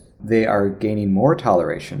ways they are gaining more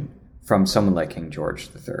toleration from someone like King George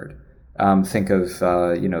III. Think of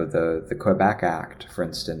the Quebec Act, for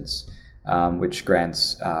instance, which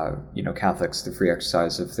grants Catholics the free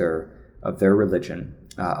exercise of their religion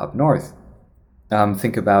up north.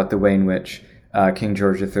 Think about the way in which King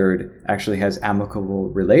George III actually has amicable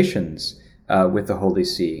relations with the Holy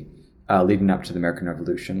See leading up to the American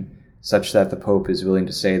Revolution, such that the Pope is willing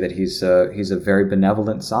to say that he's a very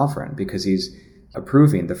benevolent sovereign because he's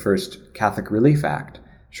approving the first Catholic Relief Act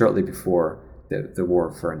shortly before the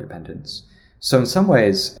War for Independence. So in some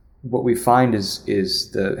ways, what we find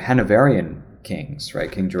is the Hanoverian kings,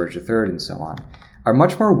 right, King George III and so on, are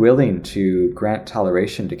much more willing to grant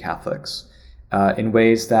toleration to Catholics in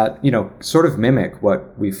ways that, sort of mimic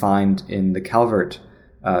what we find in the Calvert,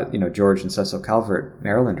 George and Cecil Calvert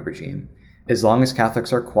Maryland regime. As long as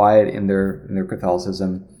Catholics are quiet in their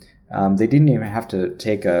Catholicism, they didn't even have to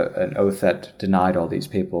take an oath that denied all these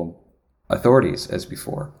papal authorities as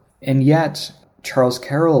before. And yet, Charles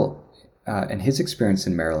Carroll and his experience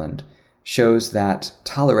in Maryland shows that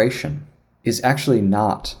toleration is actually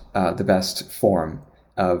not the best form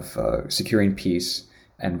of securing peace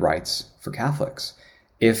and rights for Catholics.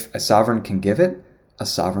 If a sovereign can give it, a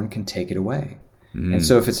sovereign can take it away. And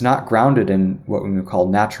so if it's not grounded in what we would call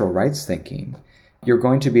natural rights thinking, you're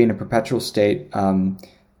going to be in a perpetual state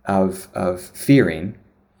of fearing,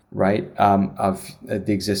 right, of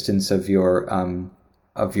the existence of your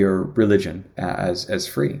religion as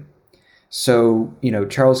free. So,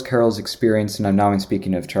 Charles Carroll's experience, and I'm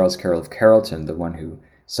speaking of Charles Carroll of Carrollton, the one who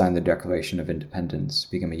signed the Declaration of Independence,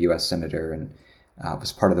 became a U.S. Senator, and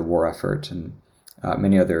was part of the war effort, and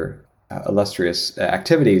many other illustrious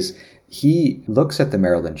activities. He looks at the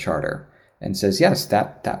Maryland Charter and says, yes,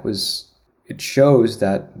 it shows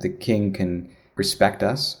that the king can respect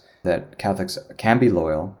us, that Catholics can be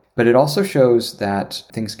loyal, but it also shows that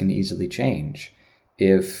things can easily change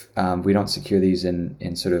if we don't secure these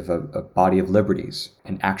in sort of a body of liberties,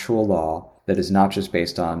 an actual law that is not just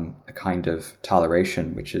based on a kind of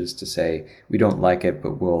toleration, which is to say, we don't like it,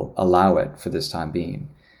 but we'll allow it for this time being.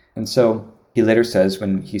 And so he later says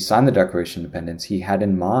when he signed the Declaration of Independence, he had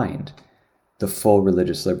in mind the full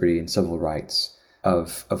religious liberty and civil rights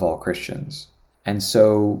of all Christians. And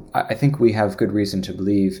so I think we have good reason to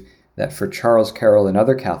believe that for Charles Carroll and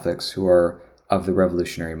other Catholics who are of the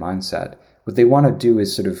revolutionary mindset, what they want to do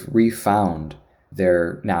is sort of refound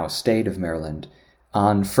their now state of Maryland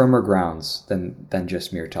on firmer grounds than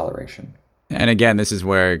just mere toleration. And again, this is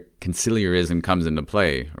where conciliarism comes into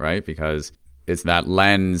play, right? Because it's that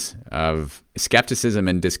lens of skepticism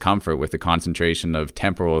and discomfort with the concentration of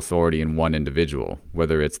temporal authority in one individual,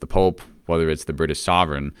 whether it's the Pope, whether it's the British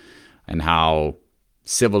sovereign, and how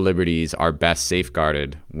civil liberties are best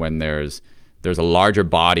safeguarded when there's a larger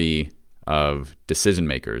body of decision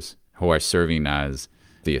makers who are serving as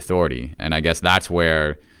the authority. And I guess that's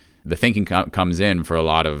where the thinking comes in for a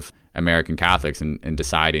lot of American Catholics in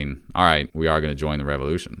deciding, all right, we are going to join the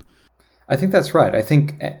revolution. I think that's right. I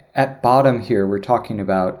think at bottom here, we're talking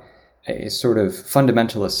about a sort of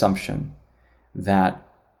fundamental assumption that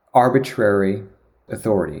arbitrary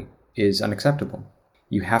authority is unacceptable.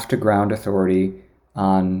 You have to ground authority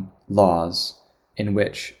on laws in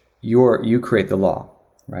which you create the law,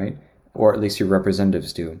 right? Or at least your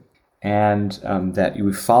representatives do. And that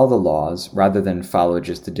you follow the laws rather than follow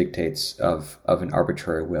just the dictates of an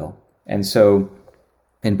arbitrary will. And so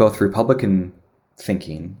in both Republican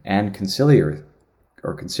thinking and conciliarist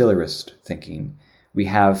thinking, we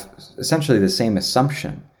have essentially the same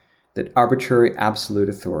assumption that arbitrary absolute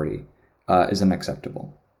authority is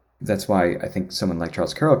unacceptable. That's why I think someone like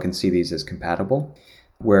Charles Carroll can see these as compatible,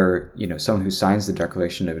 where, someone who signs the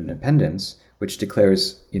Declaration of Independence, which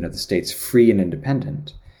declares, the states free and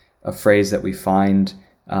independent, a phrase that we find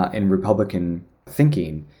in Republican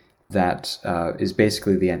thinking that is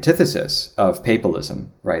basically the antithesis of papalism,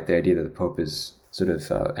 right? The idea that the Pope is sort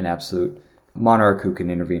of an absolute monarch who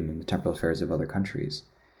can intervene in the temporal affairs of other countries.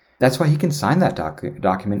 That's why he can sign that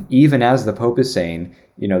document, even as the Pope is saying,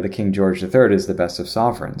 the King George III is the best of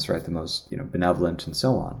sovereigns, right? The most, benevolent and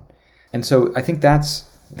so on. And so I think that's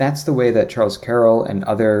the way that Charles Carroll and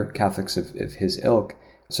other Catholics of his ilk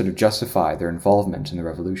sort of justify their involvement in the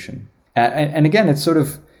revolution. And again, it's sort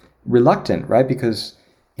of reluctant, right? Because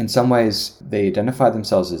in some ways they identify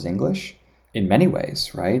themselves as English in many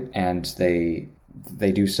ways, right? And they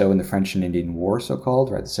do so in the French and Indian War,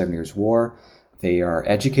 so-called, right? The 7 Years' War. They are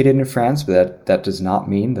educated in France, but that does not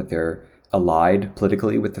mean that they're allied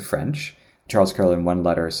politically with the French. Charles Carroll in one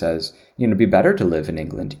letter says, it'd be better to live in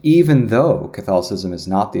England, even though Catholicism is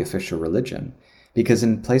not the official religion. Because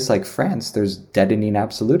in a place like France, there's deadening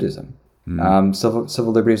absolutism.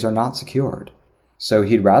 Civil liberties are not secured. So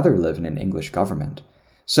he'd rather live in an English government.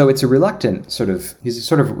 So it's he's a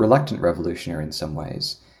sort of reluctant revolutionary in some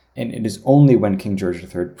ways. And it is only when King George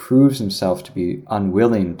III proves himself to be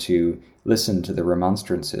unwilling to listen to the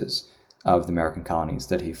remonstrances of the American colonies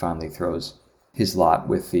that he finally throws his lot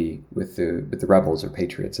with the rebels or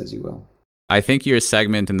patriots, as you will. I think your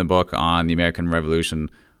segment in the book on the American Revolution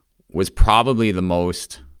was probably the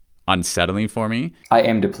most unsettling for me. I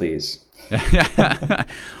aim to please.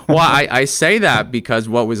 Well, I say that because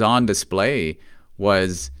what was on display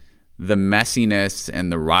was the messiness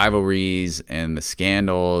and the rivalries and the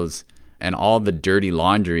scandals and all the dirty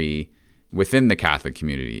laundry within the Catholic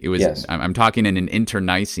community. It was, Yes. I'm talking in an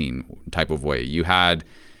internecine type of way. You had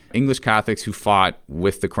English Catholics who fought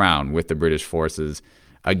with the Crown, with the British forces,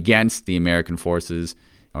 against the American forces,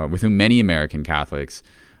 with whom many American Catholics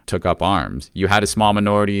took up arms. You had a small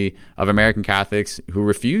minority of American Catholics who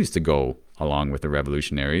refused to go along with the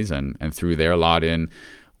revolutionaries and threw their lot in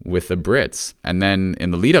with the Brits. And then in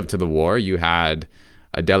the lead up to the war, you had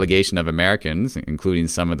a delegation of Americans, including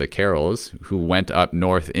some of the Carrolls, who went up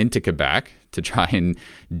north into Quebec to try and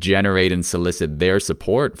generate and solicit their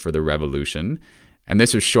support for the revolution. And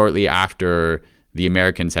this was shortly after the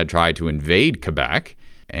Americans had tried to invade Quebec,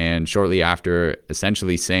 and shortly after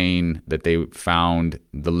essentially saying that they found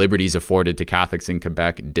the liberties afforded to Catholics in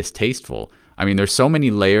Quebec distasteful. I mean, there's so many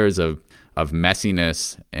layers of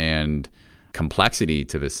messiness and complexity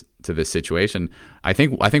to this situation. I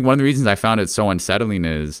think one of the reasons I found it so unsettling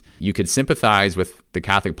is you could sympathize with the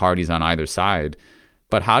Catholic parties on either side,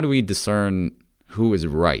 but how do we discern who is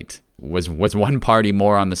right? Was one party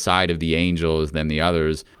more on the side of the angels than the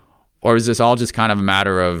others, or is this all just kind of a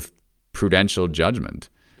matter of prudential judgment,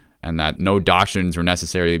 and that no doctrines were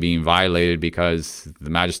necessarily being violated because the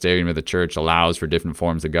magisterium of the church allows for different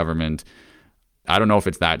forms of government? I don't know if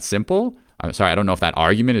it's that simple. I'm sorry, I don't know if that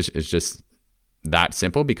argument is just that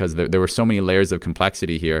simple, because there were so many layers of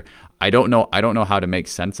complexity here. I don't know how to make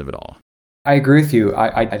sense of it all. I agree with you.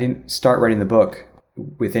 I didn't start writing the book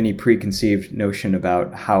with any preconceived notion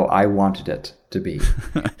about how I wanted it to be.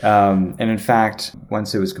 And in fact,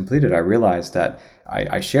 once it was completed, I realized that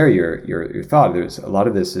I share your thought. There's a lot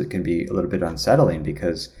of this that can be a little bit unsettling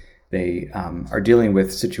because they are dealing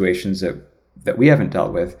with situations that we haven't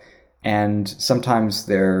dealt with. And sometimes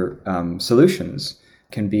their solutions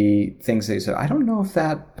can be things that you say, I don't know if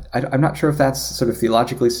I'm not sure if that's sort of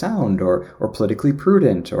theologically sound or politically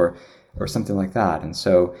prudent or something like that. And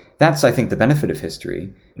so that's, I think, the benefit of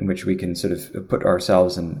history, in which we can sort of put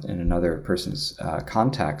ourselves in another person's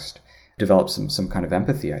context, develop some kind of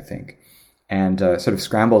empathy, I think, and sort of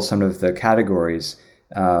scramble some of the categories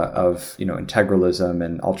of integralism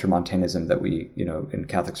and ultramontanism that we in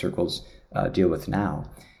Catholic circles deal with now.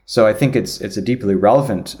 So I think it's a deeply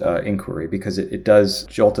relevant inquiry, because it does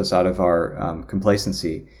jolt us out of our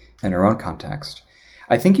complacency in our own context.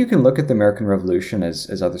 I think you can look at the American Revolution,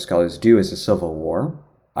 as other scholars do, as a civil war.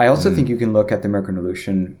 I also think you can look at the American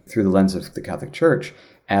Revolution through the lens of the Catholic Church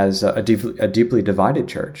as a deeply divided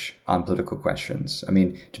church on political questions. I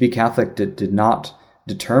mean, to be Catholic did not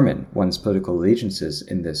determine one's political allegiances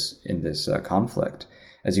in this conflict.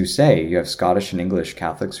 As you say, you have Scottish and English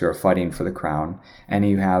Catholics who are fighting for the crown, and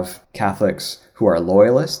you have Catholics who are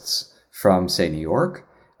loyalists from, say, New York,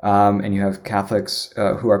 and you have Catholics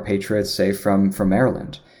who are patriots, say, from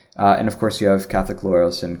Maryland. And of course, you have Catholic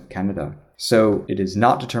loyalists in Canada. So it is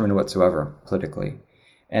not determined whatsoever politically.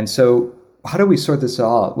 And so how do we sort this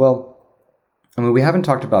all out? Well, I mean, we haven't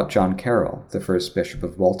talked about John Carroll, the first Bishop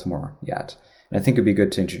of Baltimore, yet. And I think it'd be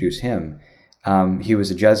good to introduce him. He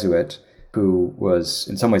was a Jesuit who was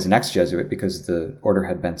in some ways an ex-Jesuit, because the order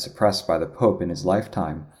had been suppressed by the Pope in his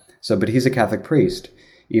lifetime. But he's a Catholic priest,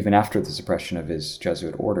 even after the suppression of his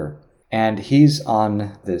Jesuit order. And he's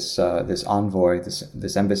on this envoy,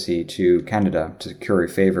 this embassy to Canada to curry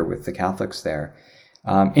favor with the Catholics there.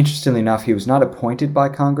 Interestingly enough, he was not appointed by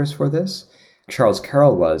Congress for this. Charles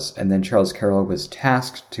Carroll was, and then Charles Carroll was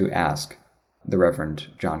tasked to ask the Reverend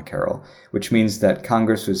John Carroll, which means that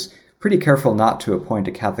Congress was pretty careful not to appoint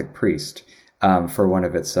a Catholic priest for one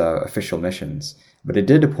of its official missions. But it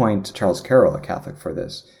did appoint Charles Carroll, a Catholic, for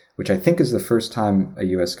this, which I think is the first time a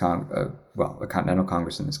U.S. a Continental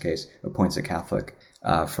Congress in this case, appoints a Catholic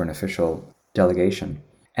for an official delegation.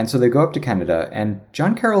 And so they go up to Canada, and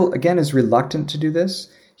John Carroll, again, is reluctant to do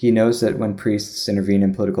this. He knows that when priests intervene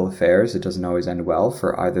in political affairs, it doesn't always end well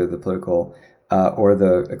for either the political or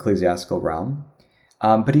the ecclesiastical realm.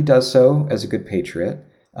 But he does so as a good patriot.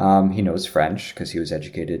 He knows French because he was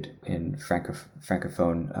educated in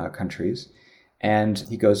Francophone countries. And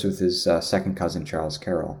he goes with his second cousin, Charles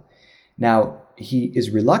Carroll. Now, he is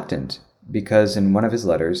reluctant because in one of his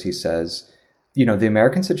letters, he says, the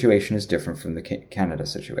American situation is different from the Canada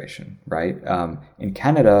situation, right? In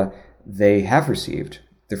Canada, they have received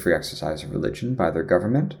the free exercise of religion by their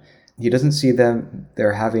government. He doesn't see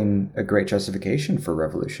they're having a great justification for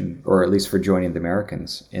revolution, or at least for joining the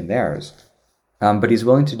Americans in theirs. But he's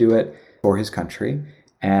willing to do it for his country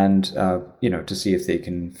and, to see if they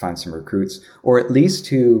can find some recruits, or at least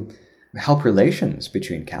to help relations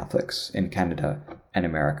between Catholics in Canada and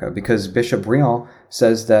America. Because Bishop Briand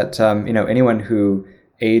says that, anyone who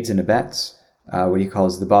aids and abets what he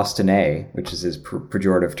calls the Bostonais, which is his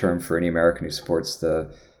pejorative term for any American who supports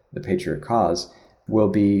the patriot cause, will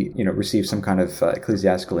be, receive some kind of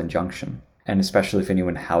ecclesiastical injunction, and especially if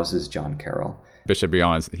anyone houses John Carroll. Bishop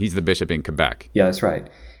Briand, he's the bishop in Quebec. Yeah, that's right.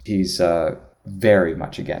 He's very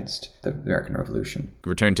much against the American Revolution.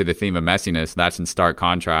 Return to the theme of messiness, that's in stark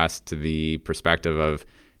contrast to the perspective of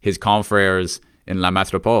his confrères in La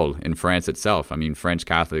Métropole, in France itself. I mean, French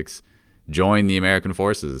Catholics joined the American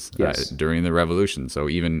forces during the Revolution. So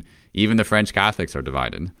even the French Catholics are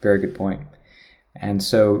divided. Very good point. And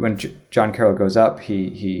so when John Carroll goes up,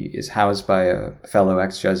 he is housed by a fellow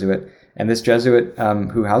ex-Jesuit, and this Jesuit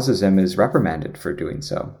who houses him is reprimanded for doing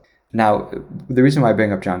so. Now, the reason why I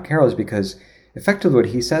bring up John Carroll is because effectively what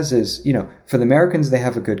he says is, for the Americans, they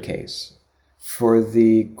have a good case. For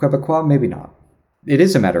the Quebecois, maybe not. It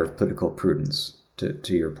is a matter of political prudence,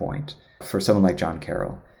 to your point, for someone like John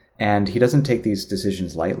Carroll. And he doesn't take these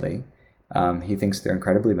decisions lightly. He thinks they're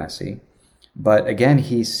incredibly messy. But again,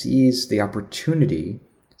 he sees the opportunity,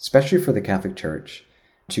 especially for the Catholic Church,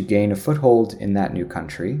 to gain a foothold in that new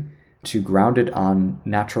country, to ground it on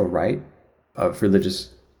natural right of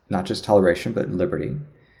religious, not just toleration, but liberty,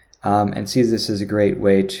 and sees this as a great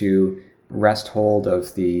way to wrest hold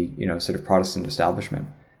of the, sort of Protestant establishment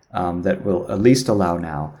that will at least allow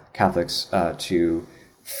now Catholics to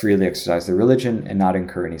freely exercise their religion and not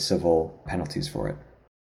incur any civil penalties for it.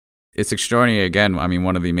 It's extraordinary. Again, I mean,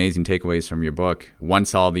 one of the amazing takeaways from your book,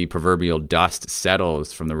 once all the proverbial dust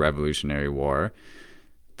settles from the Revolutionary War,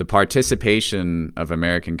 the participation of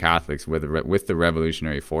American Catholics with the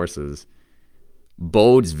revolutionary forces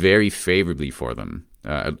bodes very favorably for them,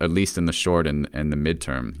 at least in the short and the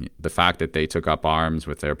midterm. The fact that they took up arms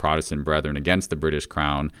with their Protestant brethren against the British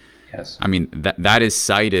Crown, yes, I mean, that is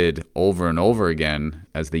cited over and over again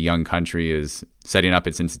as the young country is setting up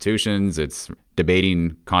its institutions, it's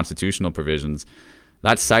debating constitutional provisions.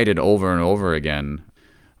 That's cited over and over again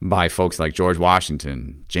by folks like George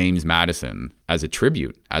Washington, James Madison, as a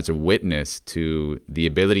tribute, as a witness to the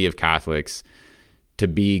ability of Catholics to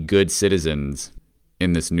be good citizens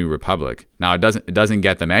in this new republic. Now, it doesn't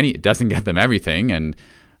get them everything, and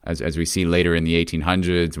as we see later in the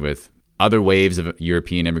 1800s with other waves of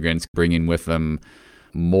European immigrants bringing with them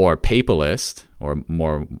more papalist or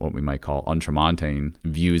more what we might call ultramontane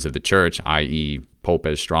views of the church, i.e. Pope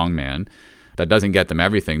as strongman. That doesn't get them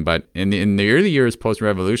everything, but in the early years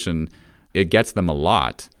post-revolution, it gets them a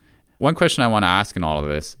lot. One question I want to ask in all of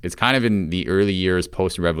this, it's kind of in the early years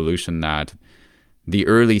post-revolution that the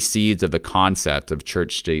early seeds of the concept of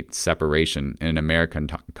church-state separation in an American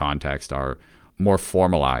context are more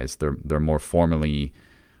formalized. They're more formally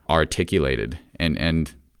articulated.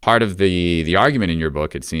 And part of the argument in your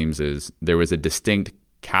book, it seems, is there was a distinct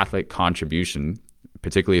Catholic contribution,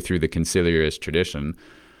 particularly through the conciliarist tradition,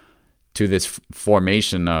 to this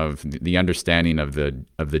formation of the understanding of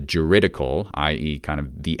the juridical, i.e. kind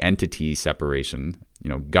of the entity separation.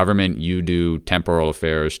 Government, you do temporal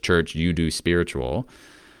affairs, church, you do spiritual.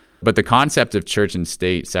 But the concept of church and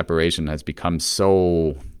state separation has become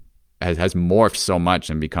has morphed so much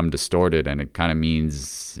and become distorted, and it kind of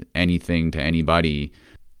means anything to anybody.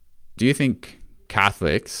 Do you think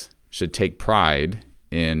Catholics should take pride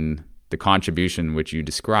in the contribution which you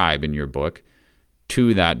describe in your book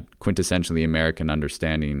to that quintessentially American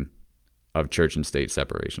understanding of church and state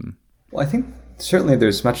separation? Well, I think certainly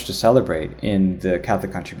there's much to celebrate in the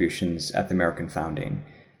Catholic contributions at the American founding.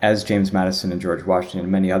 As James Madison and George Washington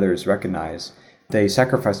and many others recognize, they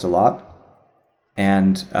sacrificed a lot,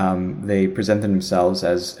 and they presented themselves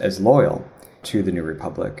as loyal to the new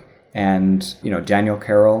republic. And, Daniel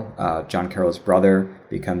Carroll, John Carroll's brother,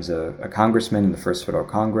 becomes a congressman in the First Federal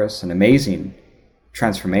Congress, an amazing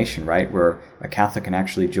transformation, right, where a Catholic can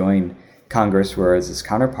actually join Congress, whereas his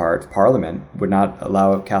counterpart, Parliament, would not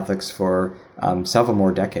allow Catholics for several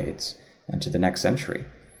more decades into the next century.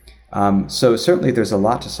 So certainly there's a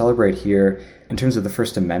lot to celebrate here. In terms of the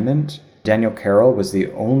First Amendment, Daniel Carroll was the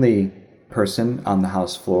only person on the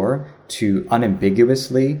House floor to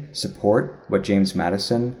unambiguously support what James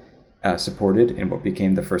Madison supported in what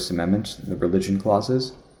became the First Amendment, the religion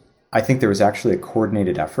clauses. I think there was actually a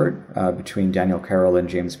coordinated effort between Daniel Carroll and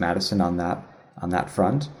James Madison on that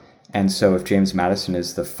front. And so if James Madison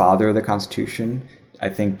is the father of the Constitution, I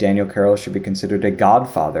think Daniel Carroll should be considered a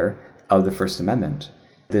godfather of the First Amendment.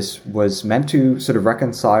 This was meant to sort of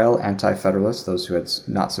reconcile anti-federalists, those who had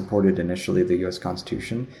not supported initially the U.S.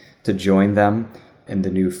 Constitution, to join them in the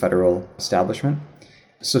new federal establishment.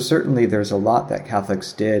 So certainly there's a lot that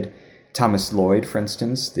Catholics did. Thomas Lloyd, for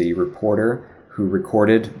instance, the reporter who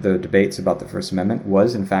recorded the debates about the First Amendment,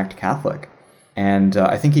 was in fact Catholic. And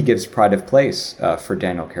I think he gives pride of place for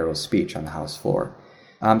Daniel Carroll's speech on the House floor.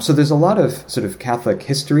 So there's a lot of sort of Catholic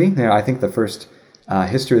history. I think the first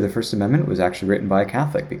history of the First Amendment was actually written by a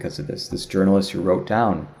Catholic because of this journalist who wrote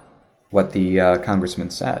down what the congressman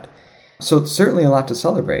said. So it's certainly a lot to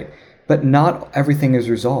celebrate, but not everything is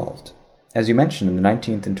resolved. As you mentioned, in the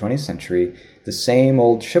 19th and 20th century, the same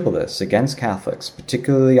old shibboleths against Catholics,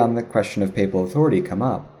 particularly on the question of papal authority, come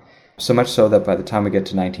up. So much so that by the time we get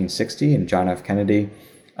to 1960 and John F. Kennedy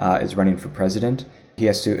is running for president, he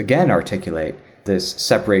has to again articulate this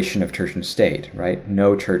separation of church and state, right?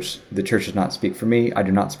 No church, the church does not speak for me, I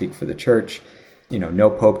do not speak for the church. No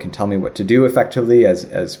pope can tell me what to do effectively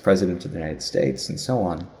as president of the United States, and so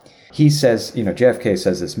on. He says, JFK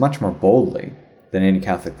says this much more boldly than any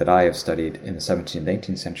Catholic that I have studied in the 17th and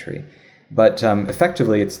 18th century. But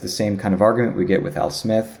effectively, it's the same kind of argument we get with Al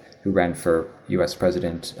Smith, who ran for U.S.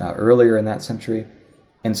 president earlier in that century.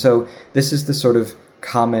 And so this is the sort of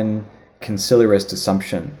common conciliarist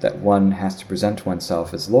assumption that one has to present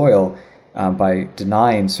oneself as loyal by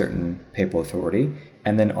denying certain papal authority,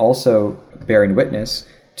 and then also bearing witness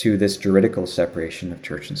to this juridical separation of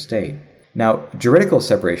church and state. Now, juridical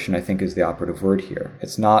separation, I think, is the operative word here.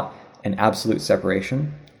 It's not an absolute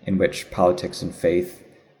separation in which politics and faith,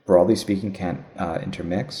 broadly speaking, can't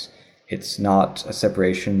intermix. It's not a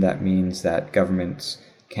separation that means that governments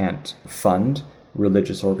can't fund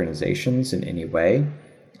religious organizations in any way.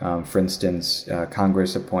 For instance,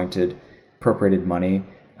 Congress appropriated money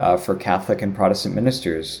for Catholic and Protestant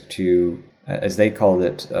ministers to, as they called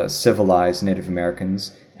it, civilize Native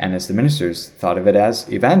Americans, and as the ministers thought of it,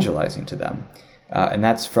 as evangelizing to them. And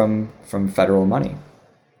that's from federal money.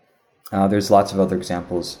 There's lots of other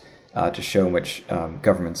examples to show in which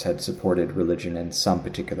governments had supported religion in some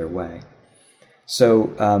particular way.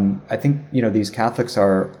 So I think these Catholics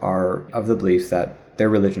are of the belief that their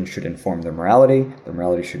religion should inform their morality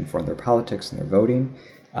should inform their politics and their voting.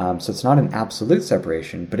 So it's not an absolute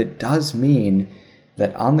separation, but it does mean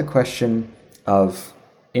that on the question of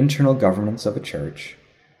internal governance of a church,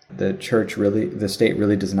 the state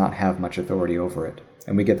really does not have much authority over it.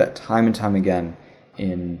 And we get that time and time again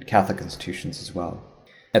in Catholic institutions as well.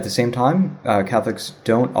 At the same time, Catholics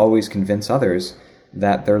don't always convince others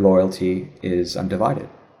that their loyalty is undivided.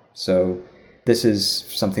 So this is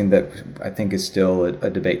something that I think is still a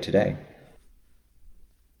debate today.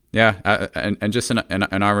 Yeah, and just in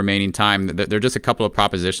our remaining time, there are just a couple of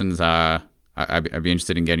propositions I'd be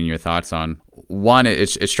interested in getting your thoughts on. One,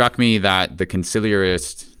 it struck me that the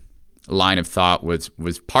conciliarist line of thought was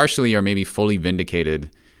partially or maybe fully vindicated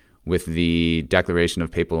with the Declaration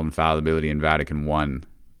of Papal Infallibility in Vatican I,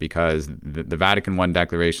 because the Vatican I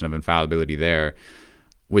Declaration of Infallibility there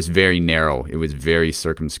was very narrow. It was very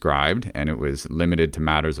circumscribed, and it was limited to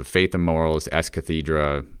matters of faith and morals, ex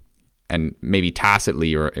cathedra, and maybe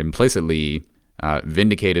tacitly or implicitly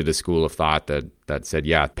vindicated a school of thought that said,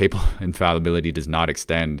 yeah, papal infallibility does not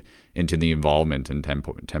extend into the involvement in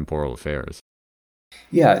temporal affairs.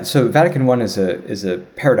 Yeah, so Vatican I is a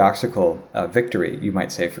paradoxical victory, you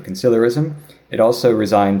might say, for conciliarism. It also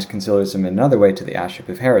resigned conciliarism in another way to the airship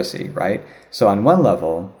of heresy, right? So on one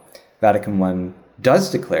level, Vatican I does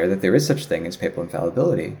declare that there is such thing as papal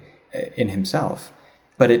infallibility in himself,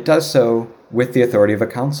 but it does so with the authority of a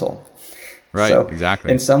council. Right, so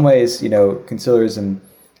exactly. In some ways, conciliarism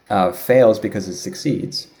fails because it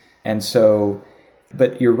succeeds. And so,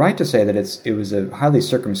 but you're right to say that it was a highly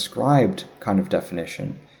circumscribed kind of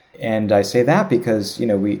definition. And I say that because,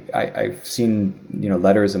 I've seen,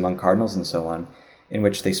 letters among cardinals and so on in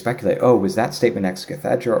which they speculate, was that statement ex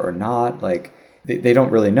cathedra or not? Like, they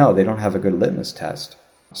don't really know. They don't have a good litmus test.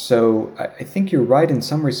 So I think you're right in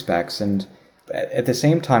some respects. And at the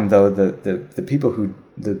same time, though,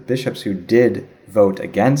 the bishops who did vote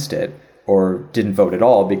against it or didn't vote at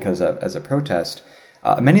all because as a protest,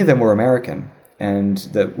 many of them were American. And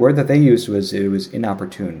the word that they used was it was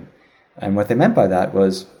inopportune. And what they meant by that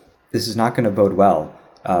was, this is not going to bode well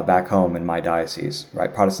back home in my diocese,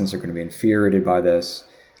 right? Protestants are going to be infuriated by this.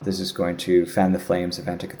 This is going to fan the flames of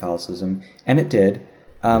anti-Catholicism. And it did,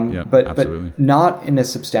 but not in a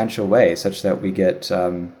substantial way, such that we get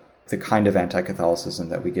the kind of anti-Catholicism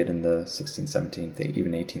that we get in the 16th, 17th,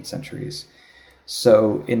 even 18th centuries.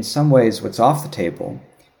 So in some ways, what's off the table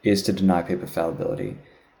is to deny papal infallibility.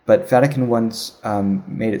 But Vatican I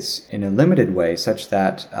made it in a limited way, such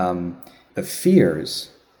that the fears,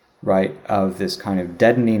 right, of this kind of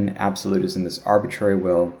deadening absolutism, this arbitrary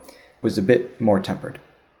will, was a bit more tempered.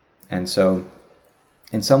 And so,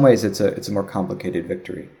 in some ways, it's a more complicated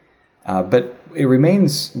victory. But it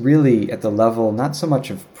remains really at the level not so much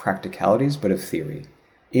of practicalities, but of theory.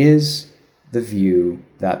 Is the view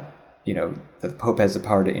that the Pope has the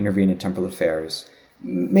power to intervene in temporal affairs,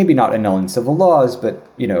 maybe not annulling civil laws, but,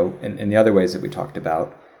 in the other ways that we talked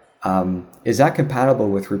about. Is that compatible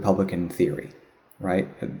with Republican theory, right?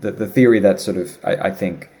 The theory that's sort of, I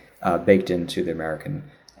think, baked into the American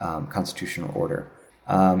constitutional order.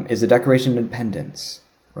 Is the Declaration of Independence,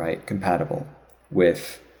 right, compatible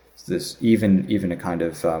with this even a kind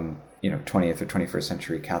of 20th or 21st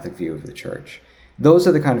century Catholic view of the Church? Those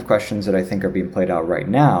are the kind of questions that I think are being played out right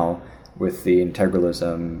now with the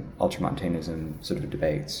integralism, ultramontanism sort of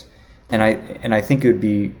debates. And I think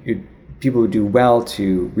people would do well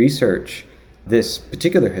to research this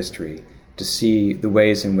particular history to see the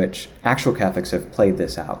ways in which actual Catholics have played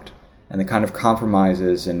this out and the kind of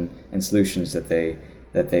compromises and solutions that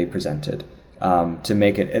they presented to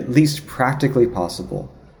make it at least practically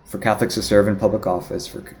possible for Catholics to serve in public office,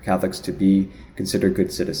 for Catholics to be considered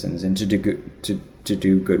good citizens, and to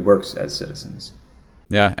do good works as citizens.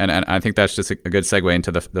 Yeah, and I think that's just a good segue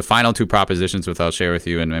into the final two propositions, which I'll share with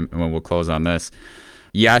you, and when we'll close on this.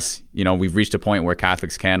 Yes, we've reached a point where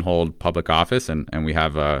Catholics can hold public office, and we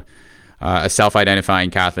have a self-identifying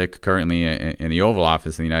Catholic currently in the Oval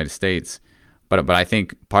Office in the United States. But I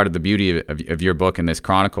think part of the beauty of your book and this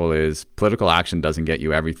chronicle is political action doesn't get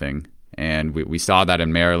you everything. And we saw that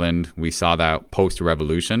in Maryland. We saw that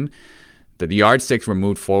post-revolution. The yardsticks were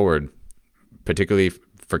moved forward, particularly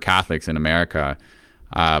for Catholics in America.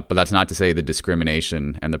 But that's not to say the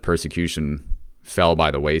discrimination and the persecution fell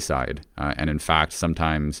by the wayside. And in fact,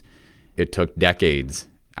 sometimes it took decades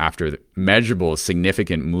after the measurable,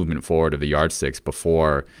 significant movement forward of the yardsticks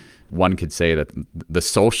before one could say that the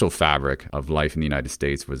social fabric of life in the United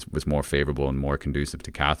States was more favorable and more conducive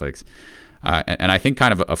to Catholics. And I think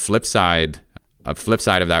kind of a flip side of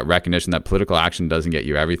that recognition that political action doesn't get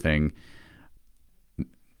you everything.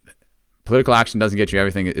 Political action doesn't get you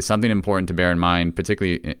everything is something important to bear in mind,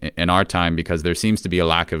 particularly in our time, because there seems to be a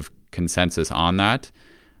lack of consensus on that.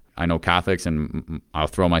 I know Catholics, and I'll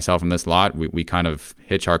throw myself in this lot, we kind of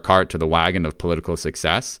hitch our cart to the wagon of political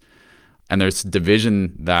success. And there's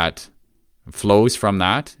division that flows from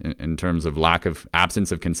that in terms of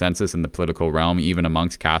absence of consensus in the political realm, even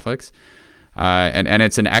amongst Catholics. And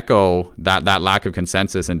it's an echo, that lack of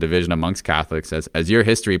consensus and division amongst Catholics, as your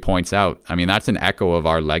history points out. I mean, that's an echo of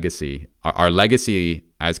our legacy. Our legacy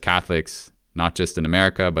as Catholics, not just in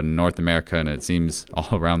America, but in North America, and it seems all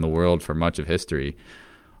around the world for much of history.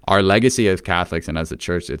 Our legacy as Catholics and as a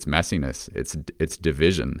church, it's messiness, it's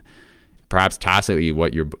division. Perhaps tacitly,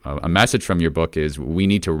 a message from your book is we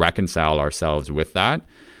need to reconcile ourselves with that.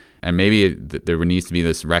 And maybe there needs to be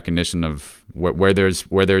this recognition of where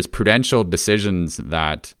there's prudential decisions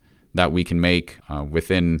that we can make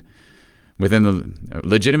within the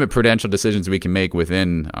legitimate prudential decisions we can make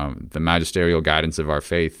within the magisterial guidance of our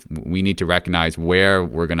faith. We need to recognize where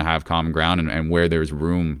we're going to have common ground and where there's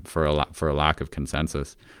room for a lack of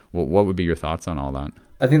consensus. What would be your thoughts on all that?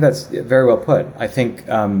 I think that's very well put. I think,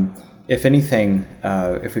 if anything,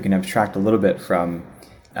 if we can abstract a little bit from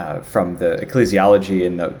the ecclesiology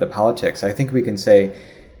and the politics, I think we can say,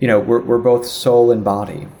 we're both soul and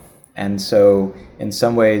body. And so in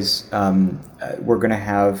some ways, we're going to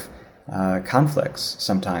have conflicts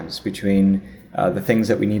sometimes between the things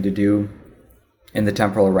that we need to do in the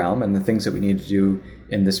temporal realm and the things that we need to do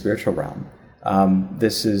in the spiritual realm.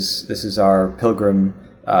 This is our pilgrim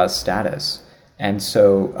status. And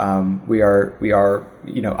so we are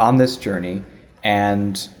on this journey,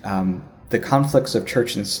 and the conflicts of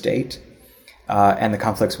church and state and the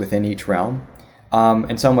conflicts within each realm,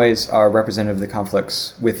 in some ways, are representative of the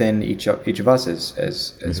conflicts within each of us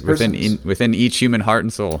as persons. Within each human heart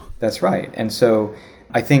and soul. That's right. And so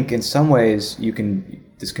I think in some ways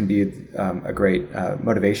this can be a great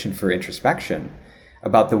motivation for introspection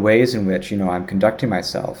about the ways in which I'm conducting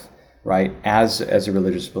myself, right, as a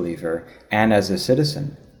religious believer and as a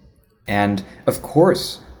citizen. And of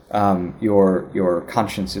course, your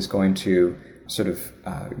conscience is going to sort of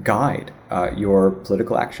guide your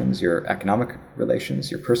political actions, your economic relations,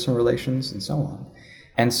 your personal relations, and so on.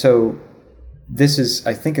 And so this is,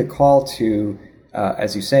 I think, a call to,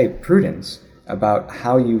 as you say, prudence about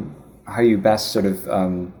how you best sort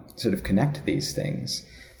of connect these things.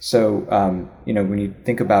 So when you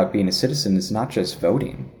think about being a citizen, it's not just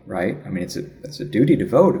voting, right? I mean, it's a duty to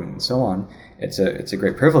vote and so on. It's a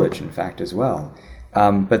great privilege, in fact, as well.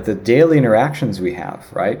 But the daily interactions we have,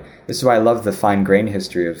 right? This is why I love the fine-grained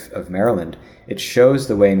history of Maryland. It shows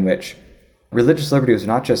the way in which religious liberty was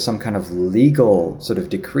not just some kind of legal sort of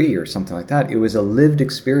decree or something like that. It was a lived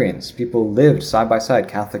experience. People lived side by side,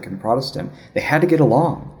 Catholic and Protestant. They had to get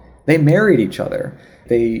along. They married each other.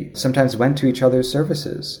 They sometimes went to each other's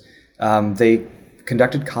services. They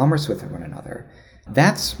conducted commerce with one another.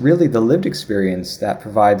 That's really the lived experience that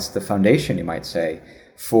provides the foundation, you might say,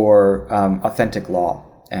 for authentic law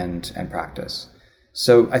and practice.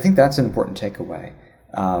 So I think that's an important takeaway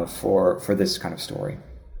for this kind of story.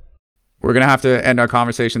 We're going to have to end our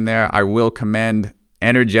conversation there. I will commend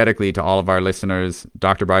energetically to all of our listeners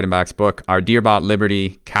Dr. Breitenbach's book, Our Dear Bought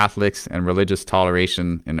Liberty, Catholics and Religious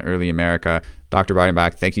Toleration in Early America. Dr.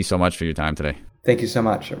 Breitenbach, thank you so much for your time today. Thank you so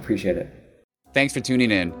much. I appreciate it. Thanks for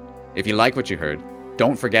tuning in. If you like what you heard,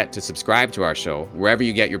 don't forget to subscribe to our show wherever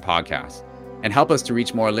you get your podcasts, and help us to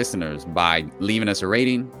reach more listeners by leaving us a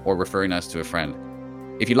rating or referring us to a friend.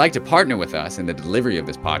 If you'd like to partner with us in the delivery of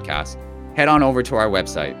this podcast, head on over to our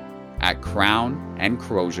website at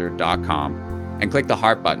crownandcrozier.com and click the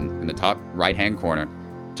heart button in the top right-hand corner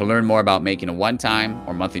to learn more about making a one-time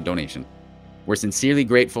or monthly donation. We're sincerely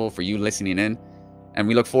grateful for you listening in, and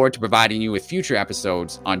we look forward to providing you with future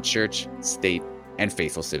episodes on church, state, and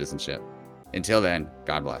faithful citizenship. Until then,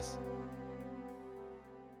 God bless.